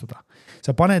otsustada.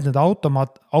 Sa paned need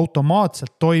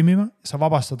automaatselt toimima, sa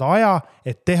vabastad aja,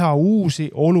 et teha uusi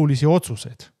olulisi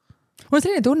otsuseid. Mul on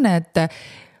selline tunne, et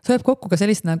see võib kokku ka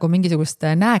sellist nagu mingisugust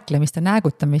nääklemist ja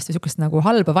näägutamist ja sükust nagu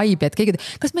halba vaibi, et keegi,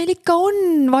 kas meil ikka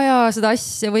on vaja seda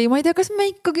asja või ma ei tea, kas me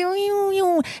ikkagi,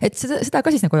 et seda ka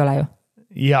siis nagu ei ole ju.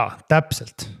 Jaa,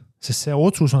 täpselt, sest see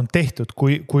otsus on tehtud.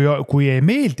 Kui ei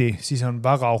meeldi, siis on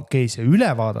väga okei see üle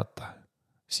vaadata.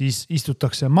 Siis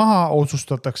istutakse maha,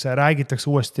 otsustatakse,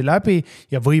 räägitakse uuesti läbi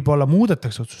ja võib-olla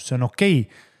muudetakse otsust, see on okei.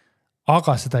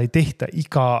 Aga seda ei tehta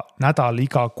iga nädal,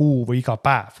 iga kuu või iga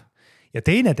päev. Ja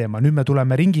teine teema, nüüd me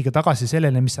tuleme ringiga tagasi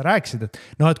sellele, mis sa rääkisid,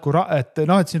 et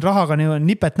siin rahaga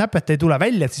nipet-näpet ei tule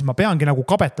välja, et siis ma peangi nagu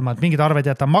kapetama, et mingid arved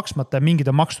jätan maksmata ja mingid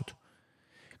on makstud.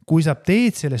 Kui sa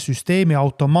teed selle süsteemi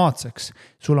automaatseks,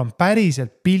 sul on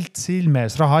päriselt pilt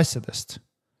silmees rahaasjadest.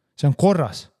 See on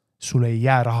korras, sul ei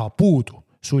jää raha puudu,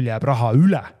 sul jääb raha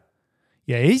üle.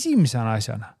 Ja esimesena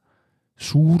asjana,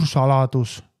 suur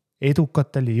saladus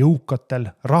edukatel ja jõukatel,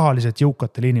 rahaliselt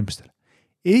jõukatel inimestel.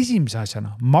 Esimese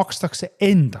asjana makstakse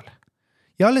endale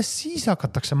ja alles siis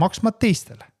hakatakse maksma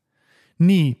teistele.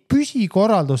 Nii,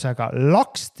 püsikorraldusega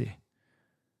laksti.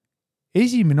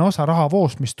 Esimene osa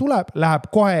rahavoost, mis tuleb, läheb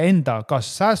kohe enda kas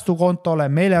säästukontole,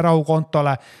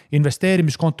 meelerahukontole,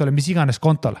 investeerimiskontole, mis iganes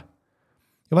kontole.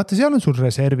 Ja vaata, seal on sul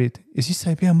reservid ja siis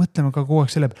sa ei pea mõtlema ka kogu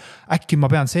aeg selle, äkki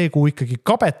ma pean see kuu ikkagi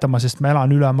kapetama, sest ma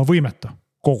elan üle oma võimetu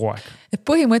kogu aeg. Et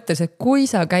põhimõtteliselt, kui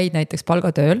sa käid näiteks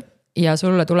palgatööl, ja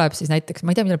sulle tuleb siis näiteks,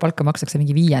 ma ei tea, millal palka makstakse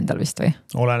mingi 5. vist või?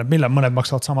 Oleneb, millal mõned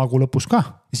maksavad sama kuu lõpus ka.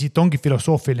 Ja siit ongi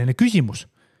filosoofiline küsimus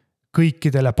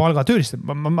kõikidele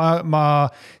palgatöölistele. Ma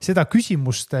seda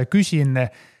küsimust küsin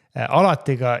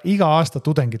alati ka iga aasta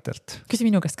tudengitelt. Küsi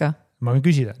minu käest ka. Ma võin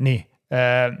küsida, nii.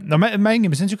 No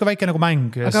mängime, see on niisugune väike nagu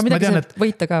mäng. Aga midagi tean,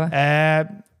 võita ka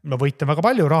või? No võita väga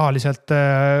palju rahaliselt,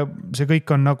 see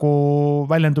kõik on nagu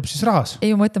väljendub siis rahas.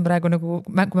 Ei, ma mõtlen praegu nagu,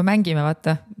 kui me mängime,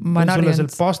 vaata. Sulle seal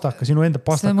pastaka, sinu enda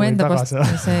pastaka või tagasi.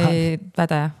 See ei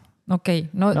päde. Okei,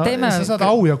 no teeme. Sa saad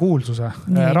au ja kuulsuse,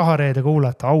 rahareede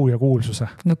kuulata, au ja kuulsuse.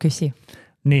 No küsi.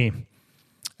 Nii,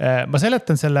 ma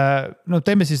seletan selle, no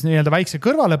teeme siis nii-öelda väikse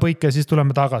kõrvalepõike ja siis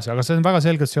tuleme tagasi, aga see on väga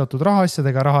selgelt seotud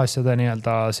rahaasjadega, rahaasjade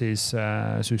nii-öelda siis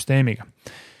süsteemiga.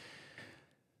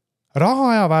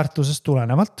 Rahaaja väärtusest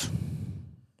tulenevalt,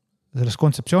 sellest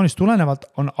kontseptsioonist tulenevalt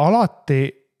on alati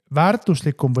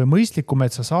väärtuslikum või mõistlikum,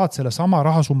 et sa saad selle sama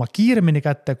rahasumma kiiremini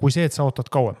kätte, kui see, et sa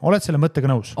ootad kauem. Oled selle mõttega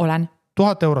nõus? Olen.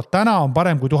 1000 eurot täna on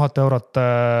parem kui 1000 eurot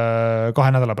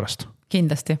 2 nädala pärast.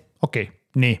 Kindlasti. Okei,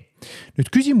 nii.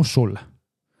 Nüüd küsimus sulle.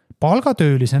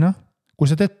 Palgatöölisena, kui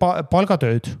sa teed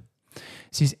palgatööd,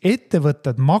 siis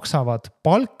ettevõtted maksavad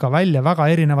palka välja väga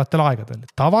erinevatel aegadel.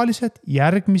 Tavaliselt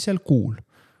järgmisel kuul.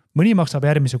 Mõni maksab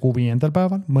järgmise kuu 5.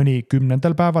 päeval, mõni 10.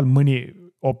 päeval, mõni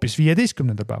hoopis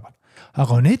 15. päeval.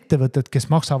 Aga on ettevõtted, kes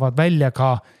maksavad välja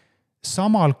ka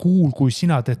samal kuul, kui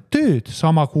sina teed tööd,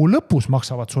 sama kuu lõpus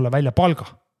maksavad sulle välja palga.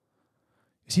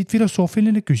 Siit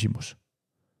filosoofiline küsimus.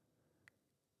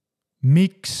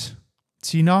 Miks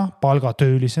sina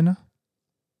palgatöölisena,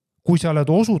 kui sa oled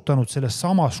osutanud selles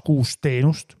samas kuus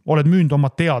teenust, oled müünud oma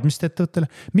teadmist ettevõttele,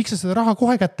 miks sa seda raha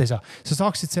kohe kätte ei saa? Sa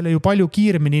saaksid selle ju palju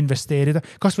kiiremini investeerida,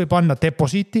 kas või panna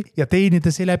deposiiti ja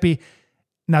teenida see läbi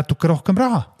natuke rohkem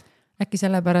raha. Äkki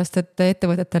sellepärast, et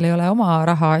ettevõtetel ei ole oma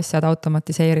rahaasjad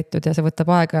automatiseeritud ja see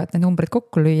võtab aega, et need numbrid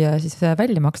kokku lüüa ja siis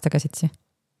välja maksta käsitsi.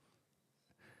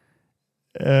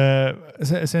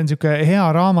 See on siuke hea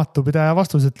raamatupidaja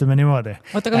vastus, ütleme niimoodi.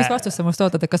 Oota, aga mis vastus sa must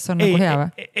ootad, et kas see on nagu hea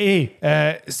või? Ei,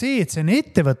 see, et see on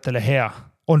ettevõttele hea,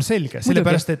 on selge.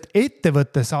 Sellepärast, et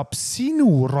ettevõte saab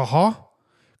sinu raha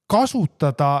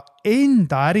kasutada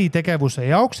enda äritegevuse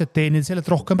jaoks, et teenida sellelt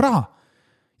rohkem raha.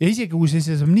 Ja isegi kui see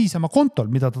seisab niisama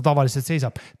kontol, mida ta tavaliselt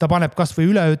seisab, ta paneb kas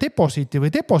või üleöö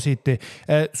deposiiti,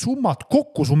 summad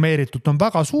kokku summeeritud on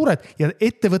väga suured ja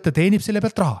ettevõte teenib selle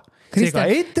pealt raha. Seega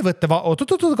ettevõtte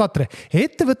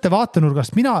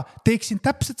vaatenurgast mina teeksin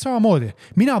täpselt samamoodi.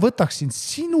 Mina võtaksin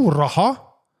sinu raha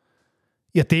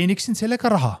ja teeniksin sellega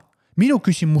raha. Minu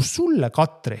küsimus sulle,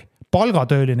 Katri,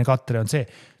 palgatööline Katri, on see,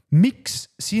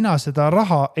 miks sina seda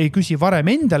raha ei küsi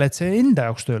varem endale, et see enda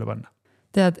jaoks tööle panna?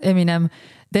 Tead, Eminem,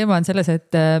 teema on selles,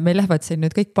 et meil lähevad siin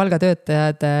nüüd kõik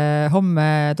palgatöötajad, homme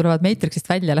tulevad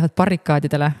Matrixist välja, lähevad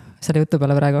barrikaadidele selle jutu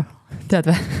peale praegu. Tead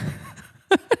või?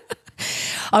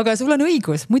 Aga sul on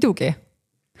õigus, muidugi.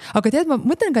 Aga tead, ma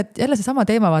mõtlen ka, et jälle see sama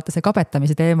teema, vaata see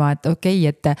kabetamise teema, et okei,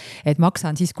 et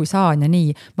maksan siis, kui saan ja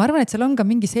nii. Ma arvan, et seal on ka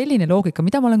mingi selline loogika,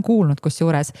 mida ma olen kuulnud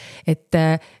kusjuures, et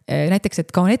näiteks,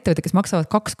 et ka on ettevõtted, kes maksavad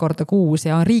 2 korda kuus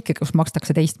ja on riike, kus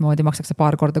makstakse teistmoodi, makstakse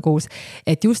 2 korda kuus.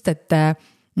 Et just, et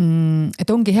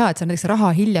ongi hea, et see on näiteks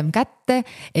raha hiljem kätte,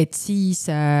 et siis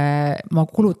ma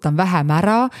kulutan vähem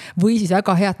ära või siis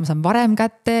väga hea, et ma saan varem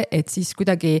kätte, et siis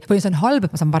kuidagi, või see on halb,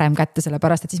 et ma saan varem kätte,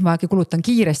 sellepärast, et siis ma kulutan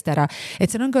kiiresti ära.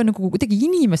 Et see on ka nagu kuidagi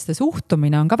inimeste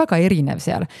suhtumine on ka väga erinev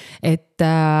seal. Et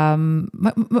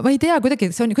ma ei tea,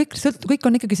 kuidagi see on kõik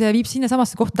on ikkagi, see viib sinna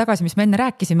samasse kohta tagasi, mis me enne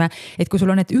rääkisime, et kui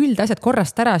sul on need üldasjad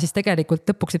korrast ära, siis tegelikult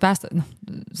lõpuks ei päästa,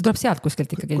 see tuleb sealt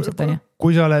kuskilt ikkagi ilmselt on ju.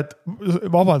 Kui sa oled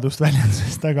vabandust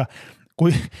väljendusest, aga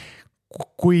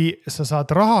kui sa saad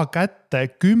raha kätte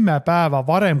 10 päeva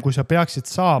varem, kui sa peaksid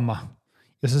saama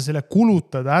ja sa selle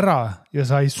kulutad ära ja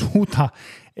sa ei suuda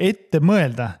ette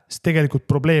mõelda, siis tegelikult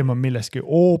probleem on milleski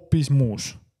hoopis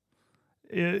muus.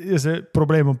 Ja see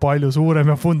probleem on palju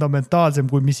suurem ja fundamentaalsem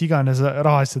kui mis iganes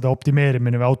rahaasjade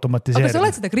optimeerimine või automatiseerimine. Aga sa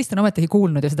oled seda, Kristjan, ometigi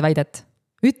kuulnud ja seda väidet?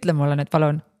 Ütle mulle nüüd,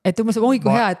 palun. Et umbes oi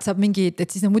kui hea, et saab mingi, et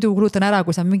siis muidu kulutan ära,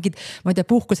 kui sa mingid, ma ei tea,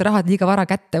 puhkuse rahad liiga vara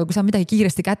kätte või kui sa midagi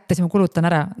kiiresti kätte, siis ma kulutan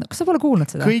ära. Kas sa pole kuulnud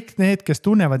seda? Kõik need, kes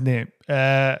tunnevad nii,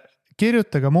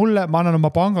 kirjutage mulle, ma annan oma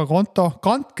pangakonto,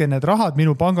 kandke need rahad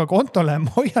minu pangakontole,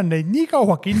 ma hoian neid nii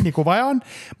kaua kinni, kui vaja on.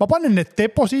 Ma panen need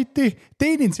deposiiti,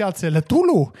 teenin sealt selle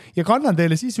tulu ja kannan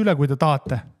teile siis üle, kui te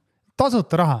tahate.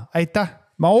 Tasuta raha, aitäh,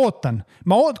 ma ootan.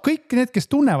 Kõik need, kes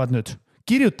tunnevad nüüd,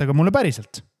 kirjutage mulle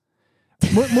päriselt.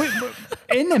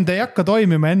 Ennem te ei hakka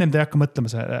toimima, ennem te ei hakka mõtlema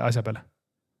see asja peale.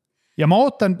 Ja ma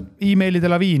ootan e-mailide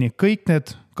laviini, kõik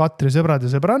need Katri sõbrad ja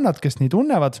sõbrannad, kes nii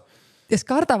tunnevad. Kes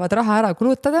kardavad raha ära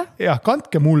kulutada? Ja,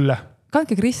 kandke mulle.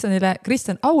 Kandke Kristjanile,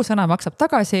 Kristjan ausõna maksab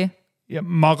tagasi. Ja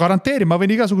ma garanteerin, ma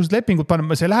võin igasugused lepingud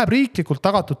panna, see läheb riiklikult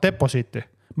tagatud deposiiti.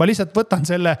 Ma lihtsalt võtan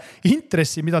selle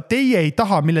intressi, mida teie ei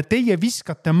taha, mille teie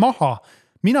viskate maha.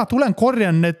 Mina tulen,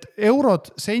 korjan need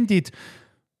eurod, sendid,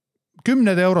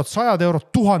 10 eurot, 100 eurot,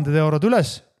 1000 eurot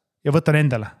üles ja võtan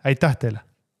endale. Aitäh teile.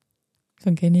 See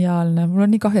on geniaalne. Mul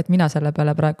on nii kahju, et mina selle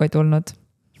peale praegu ei tulnud.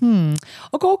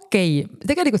 Aga okei,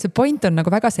 tegelikult see point on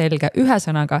nagu väga selge.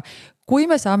 Ühesõnaga, kui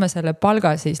me saame selle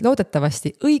palga siis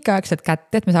loodetavasti õigeaegselt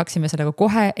kätte, et me saaksime sellega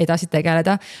kohe edasi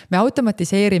tegeleda, me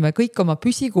automatiseerime kõik oma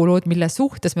püsikulud, mille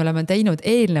suhtes me oleme teinud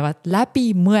eelnevat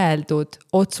läbimõeldud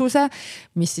otsuse,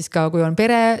 mis siis ka, kui on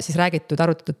pere, siis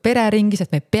arutatud pereringis,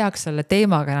 et me peaks selle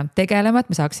teemaga enam tegelema, et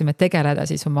me saaksime tegeleda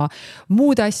siis oma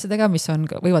muude asjadega, mis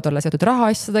võivad olla seotud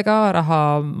rahaasjadega,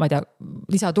 ma ei tea,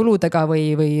 lisatuludega või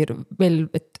veel,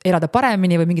 et elada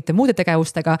paremini või mingite muude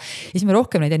tegevustega. Ja siis me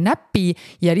rohkem neid ei näpi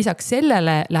ja lisaks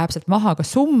sellele läheb sealt maha ka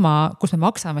summa, kus me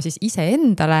maksame siis ise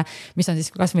endale, mis on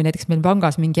siis kas või näiteks meil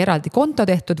pangas mingi eraldi konto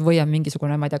tehtud või on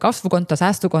mingisugune, ma ei tea, kasvukonto,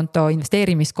 säästukonto,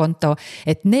 investeerimiskonto,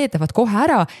 et need lähevad kohe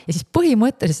ära ja siis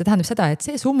põhimõtteliselt see tähendab seda, et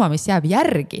see summa, mis jääb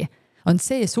järgi, on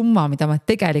see summa, mida me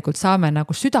tegelikult saame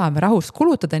nagu südame rahus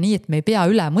kulutada nii, et me ei pea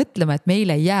üle mõtlema, et meil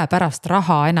ei jää pärast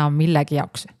raha enam millegi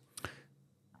jaoks.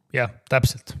 Jah,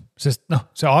 täpselt. Sest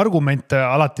see argument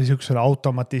alati siuksele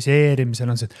automatiseerimisel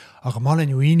on see, et aga ma olen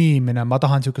ju inimene, ma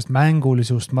tahan siukest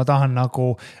mängulisust, ma tahan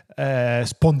nagu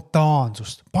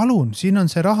spontaansust. Palun, siin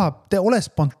on see raha, ole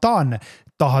spontaanne.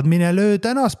 Tahad mine löö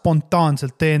täna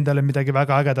spontaanselt, tee endale midagi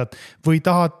väga ägedat või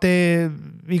tahad tee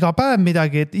iga päev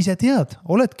midagi, et ise tead,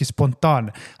 oledki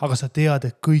spontaanne, aga sa tead,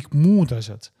 et kõik muud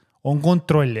asjad on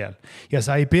kontrolli all ja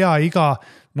sa ei pea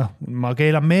ma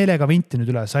keelan meelega vinti nüüd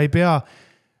üle, sa ei pea,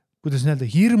 kuidas öelda,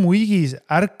 hirmu igis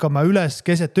ärkama üles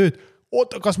keset tööd.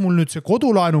 Oota, kas mul nüüd see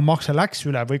kodulaenu makse läks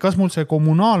üle või kas mul see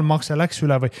kommunaalmakse läks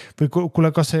üle või kuule,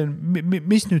 kas see,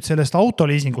 mis nüüd sellest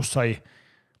autoliisingust sai?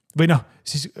 Või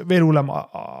siis veel hullem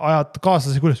ajad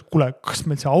kaaslase küles, kuule, kas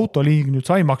meil see autoliing nüüd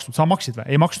sai maksnud, sa maksid või?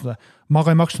 Ei maksnud, ma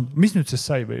ka ei maksnud, mis nüüd sest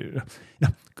sai või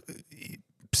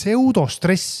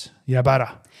pseudostress jääb ära.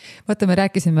 Vaata, me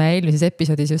rääkisime eelmises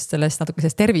episoodis just sellest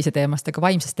natukesest tervise teemast, aga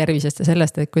vaimsest tervisest ja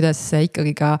sellest, et kuidas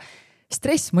ikkagi ka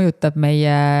stress mõjutab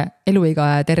meie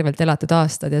eluiga ja tervelt elatud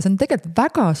aastad ja see on tegelikult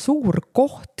väga suur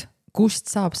koht,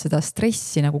 kust saab seda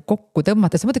stressi nagu kokku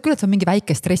tõmmata. Sa mõtled küll, et see on mingi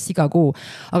väike stress iga kuu,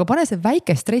 aga pane see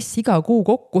väike stress iga kuu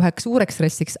kokku üheks suureks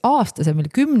stressiks aastas ja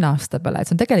meil 10 aasta peale, et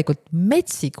see on tegelikult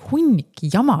metsik hunnik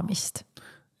jamamist.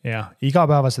 Ja,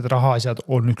 igapäevased rahaasjad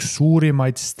on üks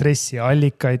suurimaid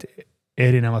stressiallikaid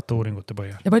erinevate uuringute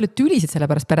põhjal. Ja palju tülisid selle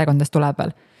pärast perekondadest tuleb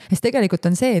veel. Sest tegelikult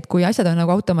on see, et kui asjad on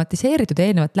nagu automatiseeritud ja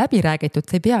eelnevalt läbi räägitud,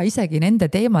 sa ei pea isegi nende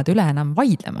teemade üle enam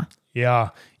vaidlema.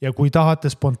 Ja kui tahate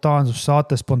spontaansus,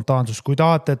 saate spontaansus, kui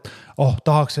tahate, et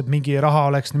tahaks, et mingi raha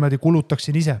oleks niimoodi,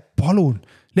 kulutaksin ise, palun,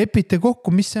 lepite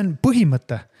kokku, mis see on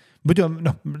põhimõte. Muidu,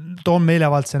 toon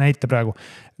meelevaldse näite praegu.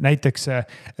 Näiteks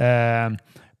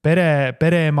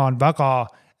pereema on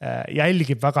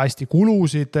jälgib väga hästi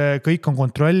kulusid, kõik on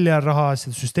kontrolli all raha,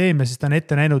 seda süsteem ja siis ta on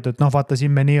ette näinud, et vaata siin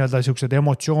me nii-öelda siuksed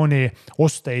emotsiooni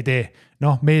oste ei tee.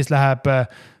 Mees läheb,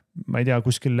 ma ei tea,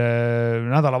 kuskil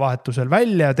nädalavahetusel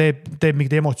välja ja teeb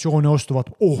mingid emotsiooni ostu,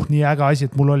 vaat, nii äge asi,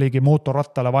 et mul oligi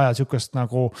mootorrattale vaja siukest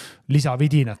nagu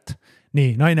lisavidinat.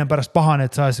 Nii, naine on pärast pahane,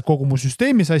 et sa ajasid kogu mu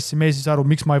süsteemi sassi, mees siis aru,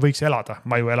 miks ma ei võiks elada.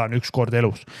 Ma ju elan üks kord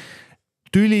elus.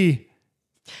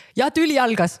 Ja tüli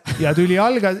algas ja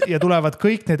tulevad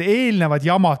kõik need eelnevad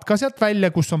jamad ka sealt välja,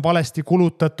 kus on valesti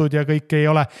kulutatud ja kõik ei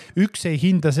ole. Üks ei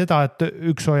hinda seda, et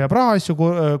üks hoiab rahaasju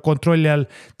kontrolli all,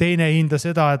 teine ei hinda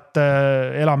seda, et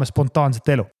elame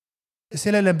spontaanset elu.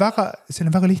 Sellel on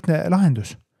väga lihtne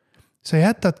lahendus. Sa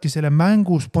jätadki selle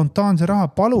mängu spontaanse raha,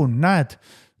 palun, näed,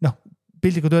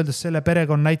 pildikud öeldes selle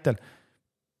perekonna näitel.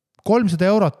 300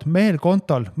 eurot mehel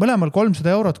kontol, mõlemal 300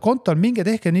 eurot kontol, minge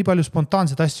tehke nii palju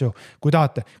spontaanseid asju, kui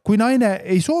tahate. Kui naine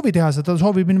ei soovi teha seda, ta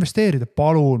soovib investeerida,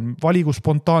 palun, valigu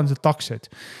spontaanselt aktsiaid.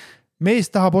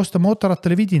 Mees tahab osta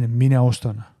mootorrattale vidine, mine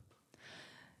ostana.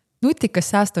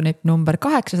 Nutikas säästunipp number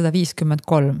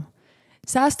 853.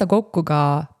 Säästa kokku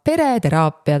ka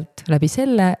pereteraapialt läbi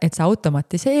selle, et sa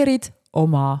automatiseerid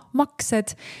oma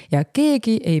maksed ja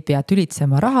keegi ei pea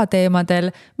tülitsema rahateemadel,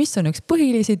 mis on üks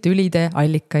põhilisi tülide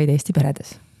allikaid Eesti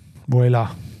peredes. Voila.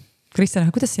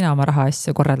 Kristjan, kuidas sina oma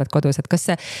rahaasju korraldad kodus? Et kas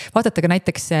vaatate ka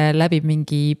näiteks läbi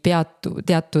mingi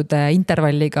teatud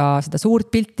intervalliga seda suurt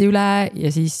pilti üle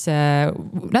ja siis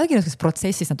nägin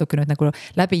protsessis natuke nüüd nagu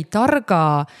läbi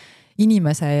targa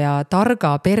inimese ja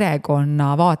targa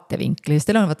perekonna vaatevinkli,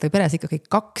 sest teil on vaata peres ikkagi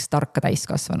 2 tarka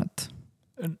täiskasvanut.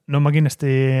 No ma kindlasti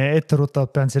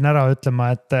etteruttavalt pean siin ära ütlema,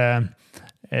 et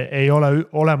ei ole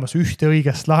olemas ühte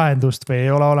õigest lahendust või ei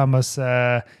ole olemas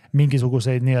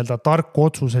mingisuguseid nii-öelda tarku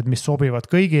otsuseid, mis sobivad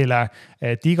kõigile,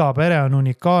 et iga pere on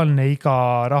unikaalne, iga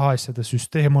rahaasjade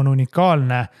süsteem on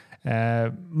unikaalne,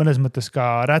 mõnes mõttes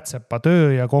ka rätsepa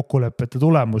töö ja kokkulepete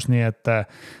tulemus, nii et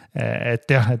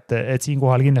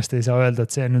siinkohal kindlasti ei saa öelda,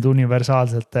 et see on nüüd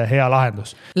universaalselt hea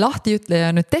lahendus. Lahtiütleja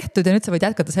on nüüd tehtud ja nüüd sa võid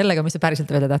jätkata sellega, mis sa päriselt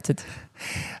öelda tahtsid.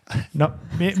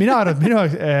 Mina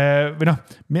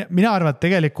arvan, et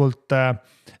tegelikult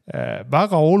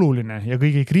väga oluline ja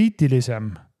kõige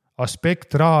kriitilisem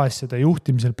aspekt rahaasjade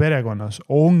juhtimisel perekonnas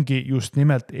ongi just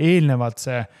nimelt eelnevalt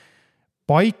see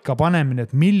paika panemine,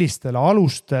 et millistel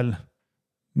alustel,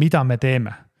 mida me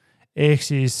teeme. Ehk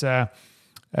siis,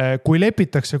 kui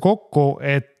lepitakse kokku,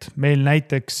 et meil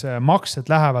näiteks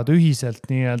maksed lähevad ühiselt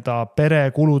nii-öelda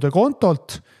perekulude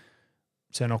kontolt,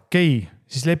 see on okei,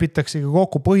 siis lepitakse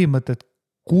kokku põhimõtted,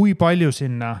 kui palju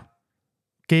sinna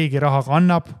keegi raha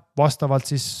kannab, vastavalt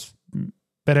siis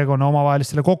perekonna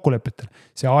omavahelistele kokkulepitel.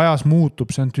 See ajas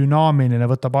muutub, see on dünaamiline,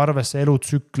 võtab arvesse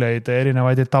elutsükleid,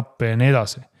 erinevaid etappe ja nii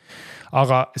edasi.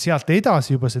 Aga sealt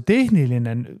edasi juba see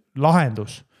tehniline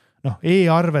lahendus,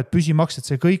 e-arved, püsimaksed,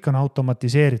 see kõik on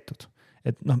automatiseeritud.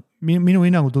 Et minu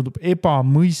hinnangul tundub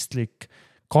ebamõistlik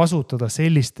kasutada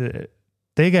selliste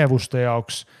tegevuste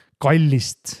jaoks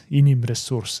kallist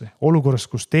inimressurssi olukorras,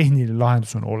 kus tehniline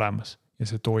lahendus on olemas ja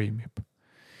see toimib.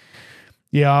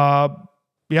 Ja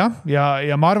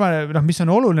ma arvan, mis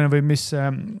on oluline või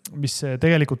mis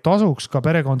tegelikult tasuks ka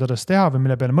perekondades teha või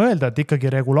mille peale mõelda, et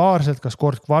ikkagi regulaarselt, kas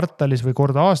kord kvartalis või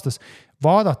kord aastas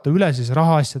vaadata üle siis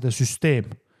rahaasjade süsteem.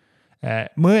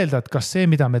 Mõelda, et kas see,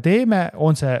 mida me teeme,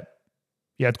 on see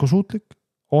jätkusuutlik,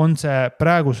 on see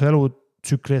praeguse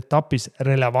elutsükli etapis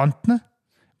relevantne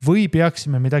või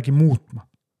peaksime midagi muutma.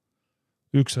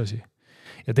 Üks asi.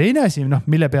 Ja teine asi,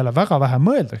 mille peale väga vähe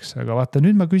mõeldakse, aga vaata,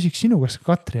 nüüd ma küsiks sinu käest,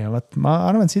 Katri, ja ma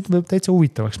arvan, et siit võib täitsa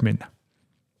huvitavaks minna.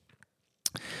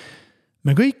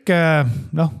 Me kõik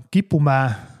kipume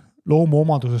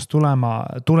loomuomadusest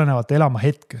tulenevalt elama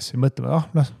hetkes ja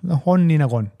mõtleme, on nii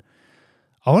nagu on.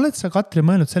 Aga oled sa, Katri,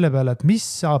 mõelnud selle peale, et mis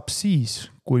saab siis,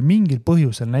 kui mingil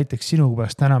põhjusel näiteks sinu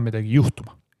peast enam midagi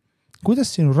juhtuma?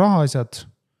 Kuidas sinu rahaasjad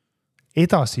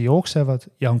edasi jooksevad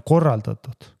ja on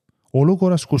korraldatud?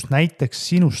 Olukorras, kus näiteks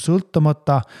sinust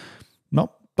sõltumata,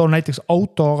 toon näiteks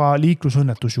autoga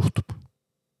liiklusõnnetus juhtub.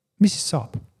 Mis siis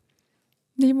saab?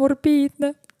 Nii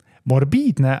morbiidne.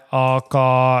 Morbiidne, aga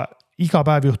iga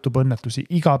päev juhtub õnnetusi,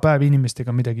 iga päev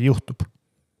inimestega midagi juhtub.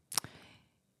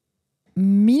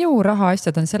 Minu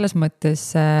rahaasjad on selles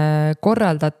mõttes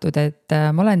korraldatud, et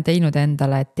ma olen teinud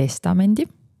endale testamendi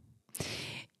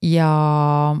ja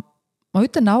ma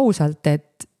ütlen ausalt, et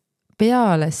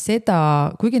peale seda,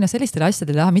 kuigi sellistele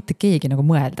asjadele ei taha mitte keegi nagu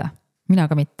mõelda, mina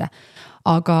ka mitte,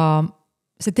 aga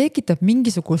see tekitab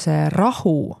mingisuguse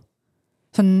rahu.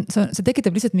 See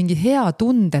tekitab lihtsalt mingi hea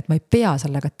tunde, et ma ei pea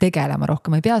sellega tegelema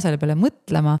rohkem, ma ei pea selle peale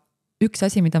mõtlema. Üks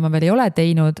asi, mida ma veel ei ole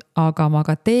teinud, aga ma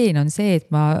ka teen, on see, et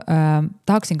ma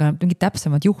tahaksin ka mingid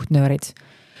täpsemad juhtnöörid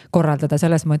korraldada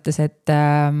selles mõttes, et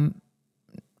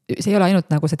see ei ole ainult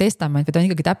nagu see testament, vaid on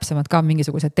ikkagi täpsemad ka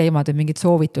mingisugused teemad või mingid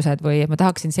soovitused või ma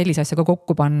tahaksin sellise asja ka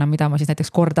kokku panna, mida ma siis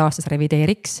näiteks kord aastas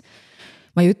revideeriks.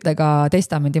 Ma ei ütle ka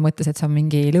testamendi mõttes, et see on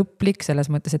mingi lõplik, selles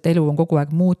mõttes, et elu on kogu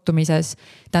aeg muutumises.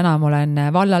 Täna ma olen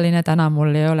vallaline, täna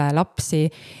mul ei ole lapsi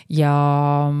ja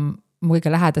mu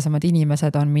kõige lähedasemad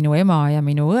inimesed on minu ema ja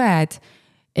minu õed.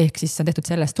 Ehk siis see on tehtud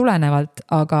sellest tulenevalt,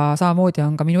 aga samamoodi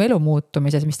on ka minu elu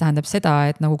muutumises, mis tähendab seda,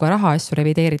 et nagu ka rahaasju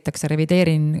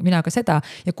revideerin mina ka seda.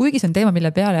 Ja kuigi see on teema,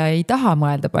 mille peale ei taha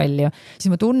mõelda palju,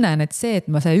 siis ma tunnen, et see, et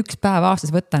ma see üks päev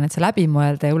aastas võtan, et see läbi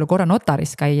mõelda ja korra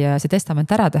notaris käia, see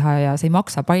testament ära teha ja see ei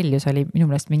maksa palju, see oli minu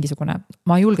meelest mingisugune,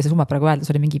 ma ei julge see summa praegu öelda,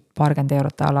 see oli mingi paarkümmend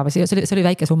eurot ala või see oli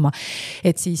väike summa.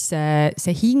 Et siis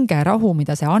see hingerahu,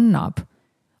 mida see annab,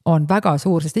 on väga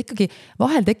suur, sest ikkagi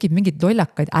vahel tekib mingid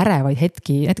lollakaid ärevaid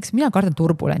hetki. Näiteks mina kardan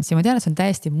turbulentsi. Ma tean, et see on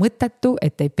täiesti mõttetu,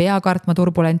 et ei pea kartma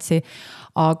turbulentsi,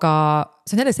 aga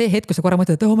see on jälle see hetk, kui sa korra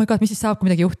mõtled, et oh my god, mis siis saab, kui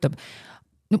midagi juhtub.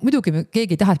 Muidugi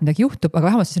keegi ei taha, et midagi juhtub,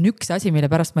 aga vähemalt see on üks asi, mille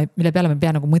peale me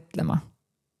pea nagu mõtlema.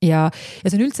 Ja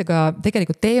see on üldse ka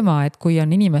tegelikult teema, et kui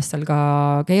on inimestel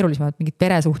ka keerulisemad mingid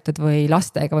peresuhted või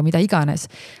lastega või mida iganes,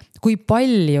 kui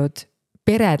paljud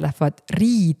pered lähevad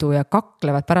riidu ja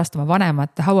kaklevad pärast oma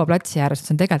vanemate hauaplatsi ääres,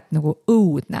 see on tegelikult nagu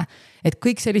õudne. Et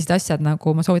kõik sellised asjad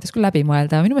nagu ma soovitaks küll läbi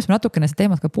mõelda. Minu meelest me natukene see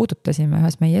teemat ka puudutasime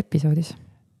ühes meie episoodis.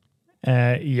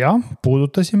 Jah,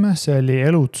 puudutasime. See oli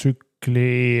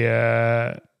elutsükli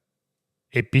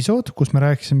episood, kus me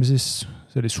rääkisime siis,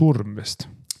 see oli surm vist.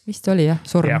 Vist oli jah,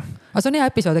 surm. Ja. Aga see on hea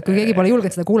episood, et kui keegi pole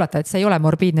julgenud seda kuulata, et see ei ole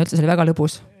morbiidne, üldse see oli väga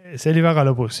lõbus. See oli väga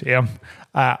lõbus, jah.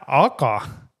 Aga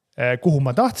kuhu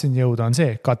ma tahtsin jõuda on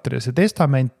see, Katri, see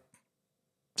testament,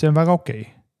 see on väga okei.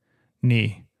 Nii.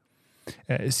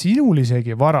 Sinul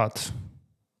isegi varad,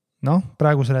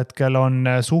 praegusel hetkel on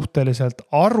suhteliselt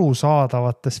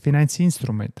arusaadavates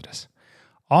finantsinstrumentides.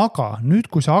 Aga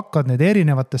nüüd, kui sa hakkad need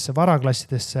erinevatesse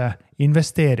varaklassidesse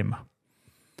investeerima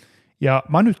ja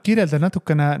ma nüüd kirjeldan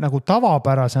natukene nagu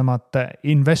tavapärasemat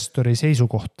investori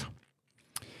seisukohta.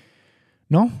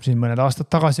 Siin mõned aastad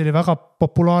tagasi oli väga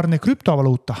populaarne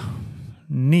krüptovaluuta.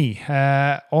 Nii,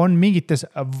 on mingites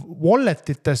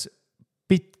walletites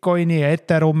Bitcoini ja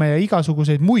Ethereum ja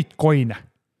igasuguseid muid koine,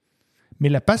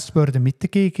 mille password'e mitte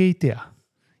keegi ei tea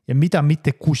ja mida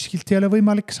mitte kuskilt ei ole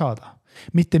võimalik saada.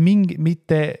 Mitte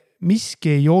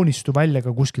miski ei joonistu välja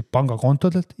ka kuskilt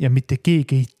pangakontodelt ja mitte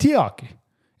keegi ei teagi,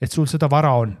 et sul seda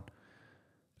vara on.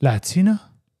 Lähed sina,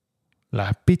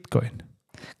 läheb Bitcoin.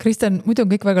 Kristjan, muidu on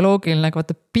kõik väga loogiline, aga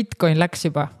vaata Bitcoin läks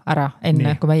juba ära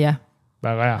enne kui meie.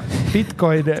 Väga hea.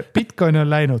 Bitcoin on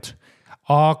läinud,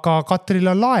 aga Katril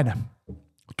on laene,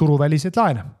 turuvälised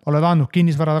laene. Oled andnud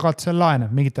kinnisvara tagant seal laene,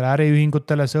 mingitele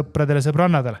äriühingutele, sõpradele,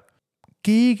 sõbrannadele.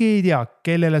 keegi ei tea,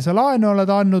 kellele sa laenu oled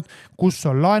andnud, kus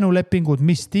on laenulepingud,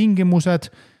 mis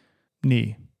tingimused. Nii.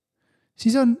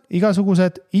 Siis on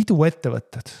igasugused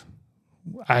iduettevõtted,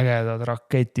 ägedad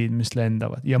raketid, mis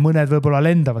lendavad ja mõned võib-olla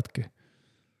lendavadki.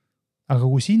 Aga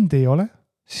kui sind ei ole,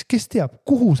 siis kes teab,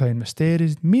 kuhu sa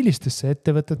investeerisid, millistesse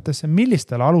ettevõtetesse,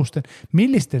 millistel alustel,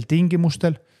 millistel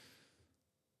tingimustel,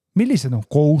 millised on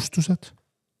kohustused?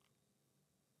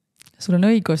 Sul on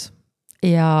õigus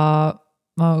ja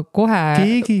ma kohe...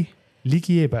 Keegi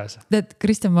ligi ei pääse. Tead,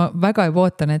 Kristjan, ma väga ei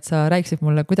ootan, et sa rääksid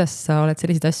mulle, kuidas sa oled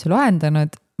selliseid asju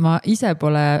lahendanud. Ma ise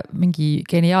pole mingi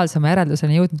geniaalsema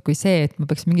järelduseni jõudnud kui see, et ma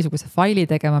peaks mingisuguse faili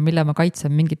tegema, mille ma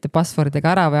kaitsen mingite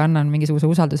passwordidega ära või annan mingisuguse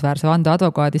usaldusväärse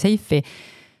advokaadi seifi.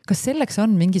 Kas selleks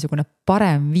on mingisugune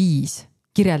parem viis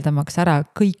kirjeldamaks ära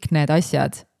kõik need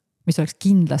asjad, mis oleks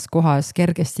kindlas kohas,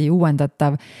 kergesti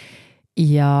uuendatav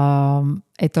ja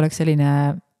et oleks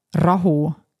selline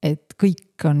rahu, et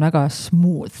kõik on väga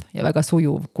smooth ja väga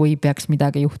sujuv, kui peaks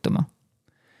midagi juhtuma?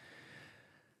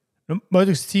 No, ma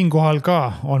ütleks, et siin kohal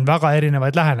ka on väga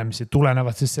erinevaid lähenemisi,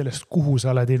 tulenevad siis sellest, kuhu sa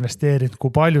oled investeerinud,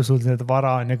 kui palju sul need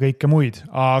vara on ja kõike muid.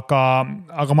 Aga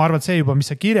ma arvan, et see juba, mis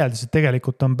sa kirjeldasid,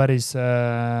 tegelikult on päris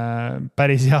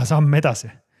hea samm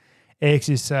edasi. Ehk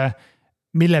siis,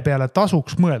 mille peale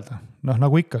tasuks mõelda? Noh,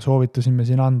 nagu ikka soovitusime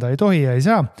siin anda ei tohi ja ei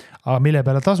saa, aga mille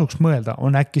peale tasuks mõelda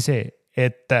on äkki see,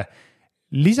 et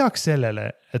lisaks sellele,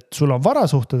 et sul on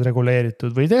varasuhted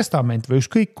reguleeritud või testament või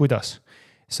ükskõik kuidas,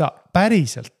 sa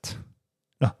päriselt,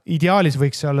 ideaalis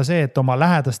võiks see olla see, et oma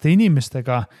lähedaste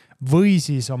inimestega või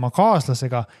siis oma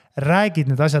kaaslasega räägid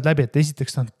need asjad läbi, et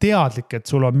esiteks on teadlik, et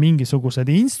sul on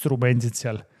mingisugused instrumendid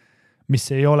seal, mis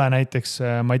ei ole näiteks,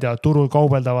 ma ei tea, turul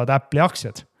kaubeldavad Apple'i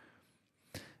aktsiad,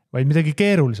 vaid midagi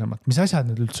keerulisemat. Mis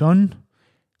asjad need üldse on?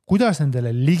 Kuidas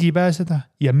nendele ligi pääseda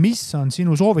ja mis on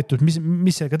sinu soovitus,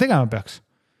 mis sellega tegema peaks?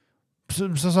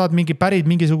 Sa saad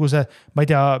pärid mingisuguse, ma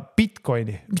ei tea,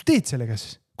 Bitcoini. Mis teed sellega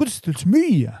siis? Kuidas seda üldse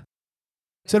müüa?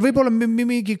 Seal võib olla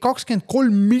mingi 23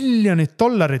 miljonit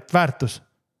dollarit väärtus.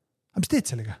 Aga mis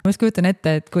teed sellega? Ma just kujutan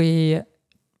ette, et kui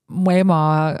mu ema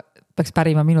peaks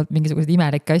pärima minult mingisuguseid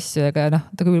imelikke asju, aga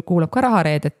ta kuulab ka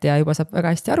rahareedet ja juba saab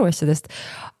väga hästi aru asjadest,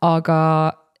 aga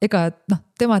ega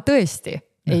tema tõesti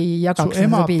ei jagaks su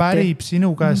ema pärib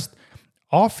sinu käest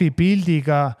ahvi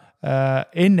pildiga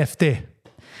NFT.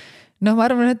 Ma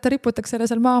arvan, et ta riputaks selle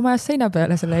seal maamajas seina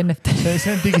peale, selle NFT.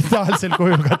 See on digitaalsel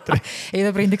kujul, Katri. Ei, ta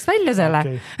prindiks välja selle.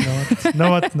 Okay.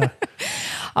 No.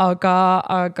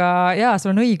 Aga jaa,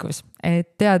 sul on õigus. Et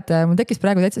tead, mul tekkis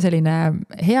praegu täitsa selline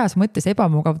heas mõttes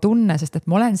ebamugav tunne, sest et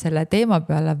ma olen selle teema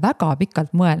peale väga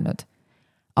pikalt mõelnud.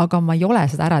 Aga ma ei ole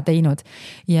seda ära teinud.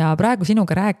 Ja praegu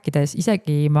sinuga rääkides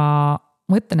isegi ma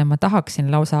mõtlen, et ma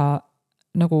tahaksin lausa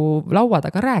nagu laua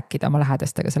taga rääkida oma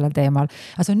lähedastega sellel teemal.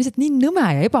 Aga see on lihtsalt nii nõme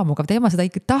ja ebamugav teema, seda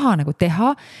ei taha nagu teha.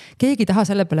 Keegi ei taha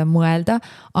selle peale mõelda,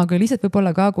 aga lihtsalt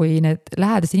võib-olla ka, kui need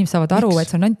lähedast inimesed saavad aru,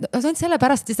 et see on selle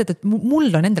pärast, et mul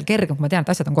on endal kergem, kui ma tean,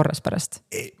 et asjad on korras pärast.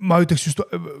 Ma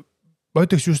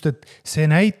ütleks just, et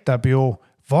see näitab ju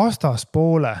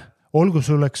vastaspoole, olgu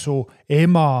suleks su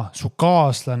ema, su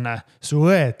kaaslane, su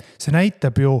õed, see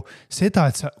näitab ju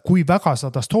seda, et kui väga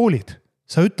sa tast hoolid.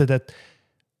 Sa ütled, et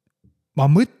ma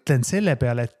mõtlen selle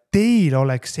peale, et teil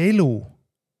oleks elu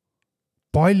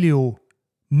palju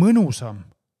mõnusam,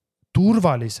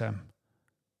 turvalisem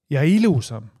ja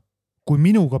ilusam, kui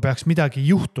minuga peaks midagi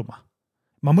juhtuma.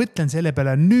 Ma mõtlen selle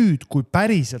peale nüüd, kui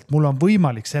päriselt mul on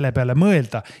võimalik selle peale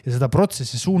mõelda ja seda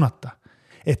protsessi suunata.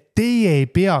 Et teie ei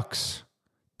peaks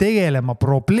tegelema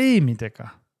probleemidega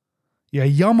ja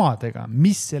jamadega,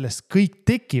 mis sellest kõik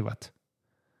tekivad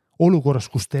olukorras,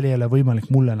 kus teil ei ole võimalik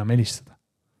mulle enam helistada.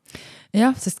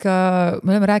 Jah, sest ka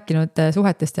me oleme rääkinud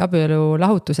suhetest ja abielu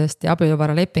lahutusest ja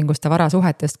abieluvaralepingust ja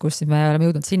varasuhetest, kus me oleme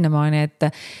jõudnud sinnamaani,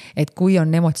 et kui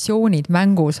on emotsioonid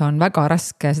mängus, on väga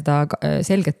raske seda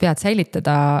selget pead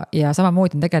säilitada ja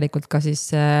samamoodi on tegelikult ka siis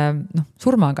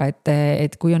surmaga,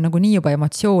 et kui on nagu nii juba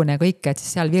emotsioone ja kõike, et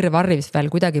siis seal virvarrivis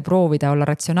veel kuidagi proovida olla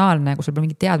ratsionaalne, kui sul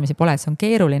mingi teadmisi pole, et see on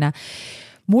keeruline.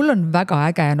 Mul on väga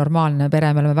äge ja normaalne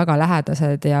pere, me oleme väga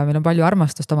lähedased ja meil on palju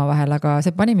armastust oma vahel, aga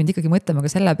see pani mind ikkagi mõtlema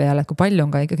ka selle peale, et kui palju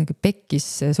on ka ikkagi pekkis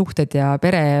suhted ja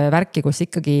perevärki, kus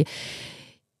ikkagi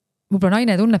võib-olla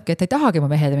naine tunnebki, et ei tahagi oma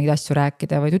mehele mingeid asju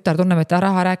rääkida või tütar tunneb, et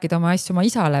raha rääkida oma asju oma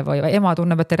isale või ema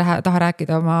tunneb, et ei taha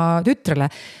rääkida oma tütrele,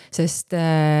 sest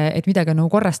et midagi on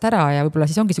nagu korrast ära ja võib-olla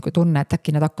siis ongi selline tunne, et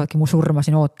äkki nad hakkavadki mu surma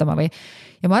siin ootama või.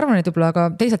 Ja ma arvan, et võib-olla ka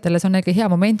teisalt jälle see on hea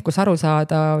moment, kus aru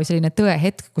saada või selline tõe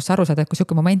hetk, kus aru saada, et kui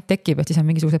selline moment tekib, et siis on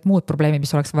mingisugused muud probleemid,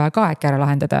 mis oleks vaja ka äkki ära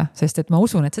lahendada, sest et ma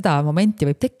usun, et seda momenti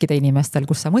võib tekkida inimestel,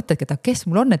 kus sa mõtledki, et kes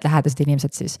mul on need lähedased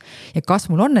inimesed siis ja kas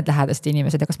mul on need lähedased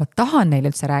inimesed ja kas ma tahan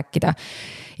neile üldse rääkida rääkida.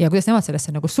 Ja kuidas nemad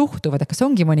sellesse nagu suhtuvad, et kas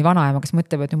ongi mõni vanaema, kes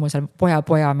mõtleb, et mul seal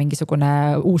poja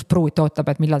mingisugune uus pruut ootab,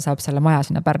 et millal saab selle maja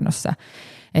sinna Pärnusse.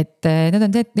 Et need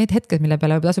on need hetked, mille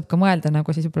peale tasub ka mõelda,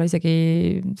 nagu siis võib-olla isegi,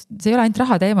 see ei ole ainult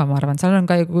raha teema, ma arvan, seal on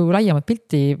ka laiemat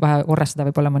pilti vaja korrastada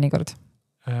võib-olla mõnikord.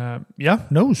 Jah,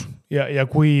 nõus. Ja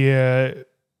kui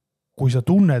sa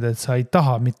tunned, et sa ei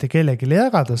taha mitte kellelegi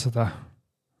jagada seda,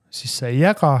 siis sa ei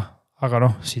jaga,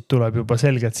 aga siit tuleb juba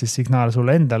selgelt siis signaal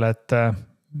sulle endale, et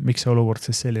miks see olukord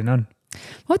siis selline on.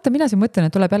 Vaata, mina siin mõtlen,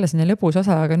 et tuleb jälle sinna lõbus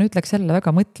osa, aga nüüd läks jälle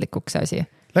väga mõtlikuks asi.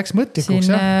 Läks mõtlikuks,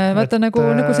 jah. Vaata nagu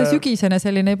see sügisene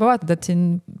selline juba vaatad, et siin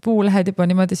puulehed juba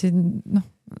niimoodi siin,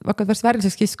 hakkad varsti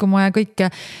värviliseks kiskuma ja kõik.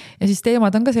 Ja siis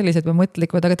teemad on ka sellised või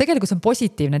mõtlikud, aga tegelikult see on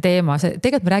positiivne teema.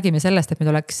 Tegelikult me räägime sellest, et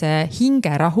meil oleks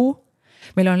hingerahu,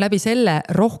 meil on läbi selle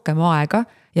rohkem aega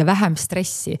ja vähem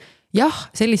stressi. Jah,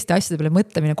 selliste asjade peale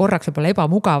mõtlemine korraks võib olla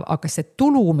ebamugav, aga see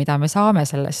tulu, mida me saame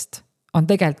sellest, on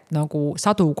tegelikult nagu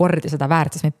 100 kordi seda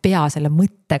väärt, sest me ei pea selle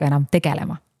mõttega enam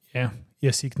tegelema.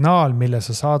 Ja signaal, mille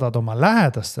sa saadad oma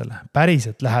lähedastele,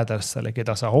 päriselt lähedastele,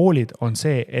 keda sa hoolid, on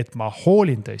see, et ma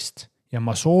hoolin teist ja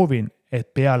ma soovin, et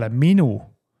peale minu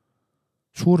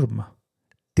surma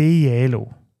teie elu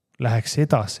läheks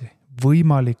edasi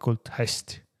võimalikult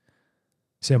hästi.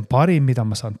 See on parim, mida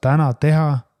ma saan täna teha,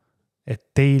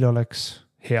 et teil oleks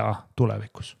hea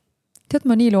tulevikus. Tead,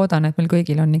 ma nii loodan, et meil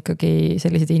kõigil on ikkagi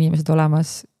sellised inimesed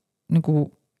olemas, nagu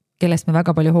kellest me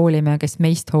väga palju hoolime, kes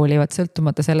meist hoolivad,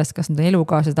 sõltumata sellest, kas nad on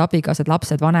elukaased, abikaased,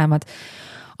 lapsed, vanemad,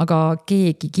 aga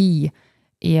keegigi.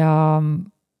 Ja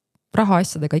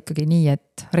rahaasjadega ikkagi nii,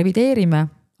 et revideerime,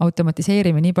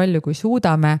 automatiseerime nii palju, kui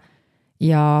suudame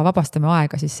ja vabastame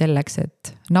aega siis selleks,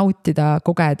 et nautida,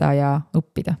 kogeda ja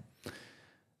õppida.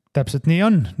 Täpselt nii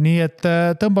on. Nii et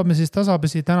tõmbame siis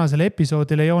tasapisi tänasele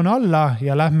episoodile joone alla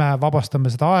ja lähme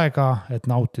vabastame seda aega, et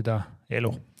nautida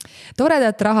elu.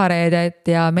 Toredat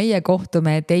rahareedet ja meie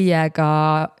kohtume teiega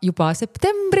juba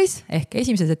septembris ehk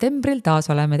 1. septembril taas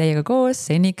oleme teiega koos.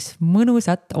 Seniks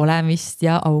mõnusat olemist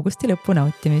ja augusti lõpu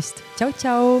nautimist. Tšau,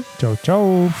 tšau! Tšau,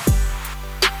 tšau!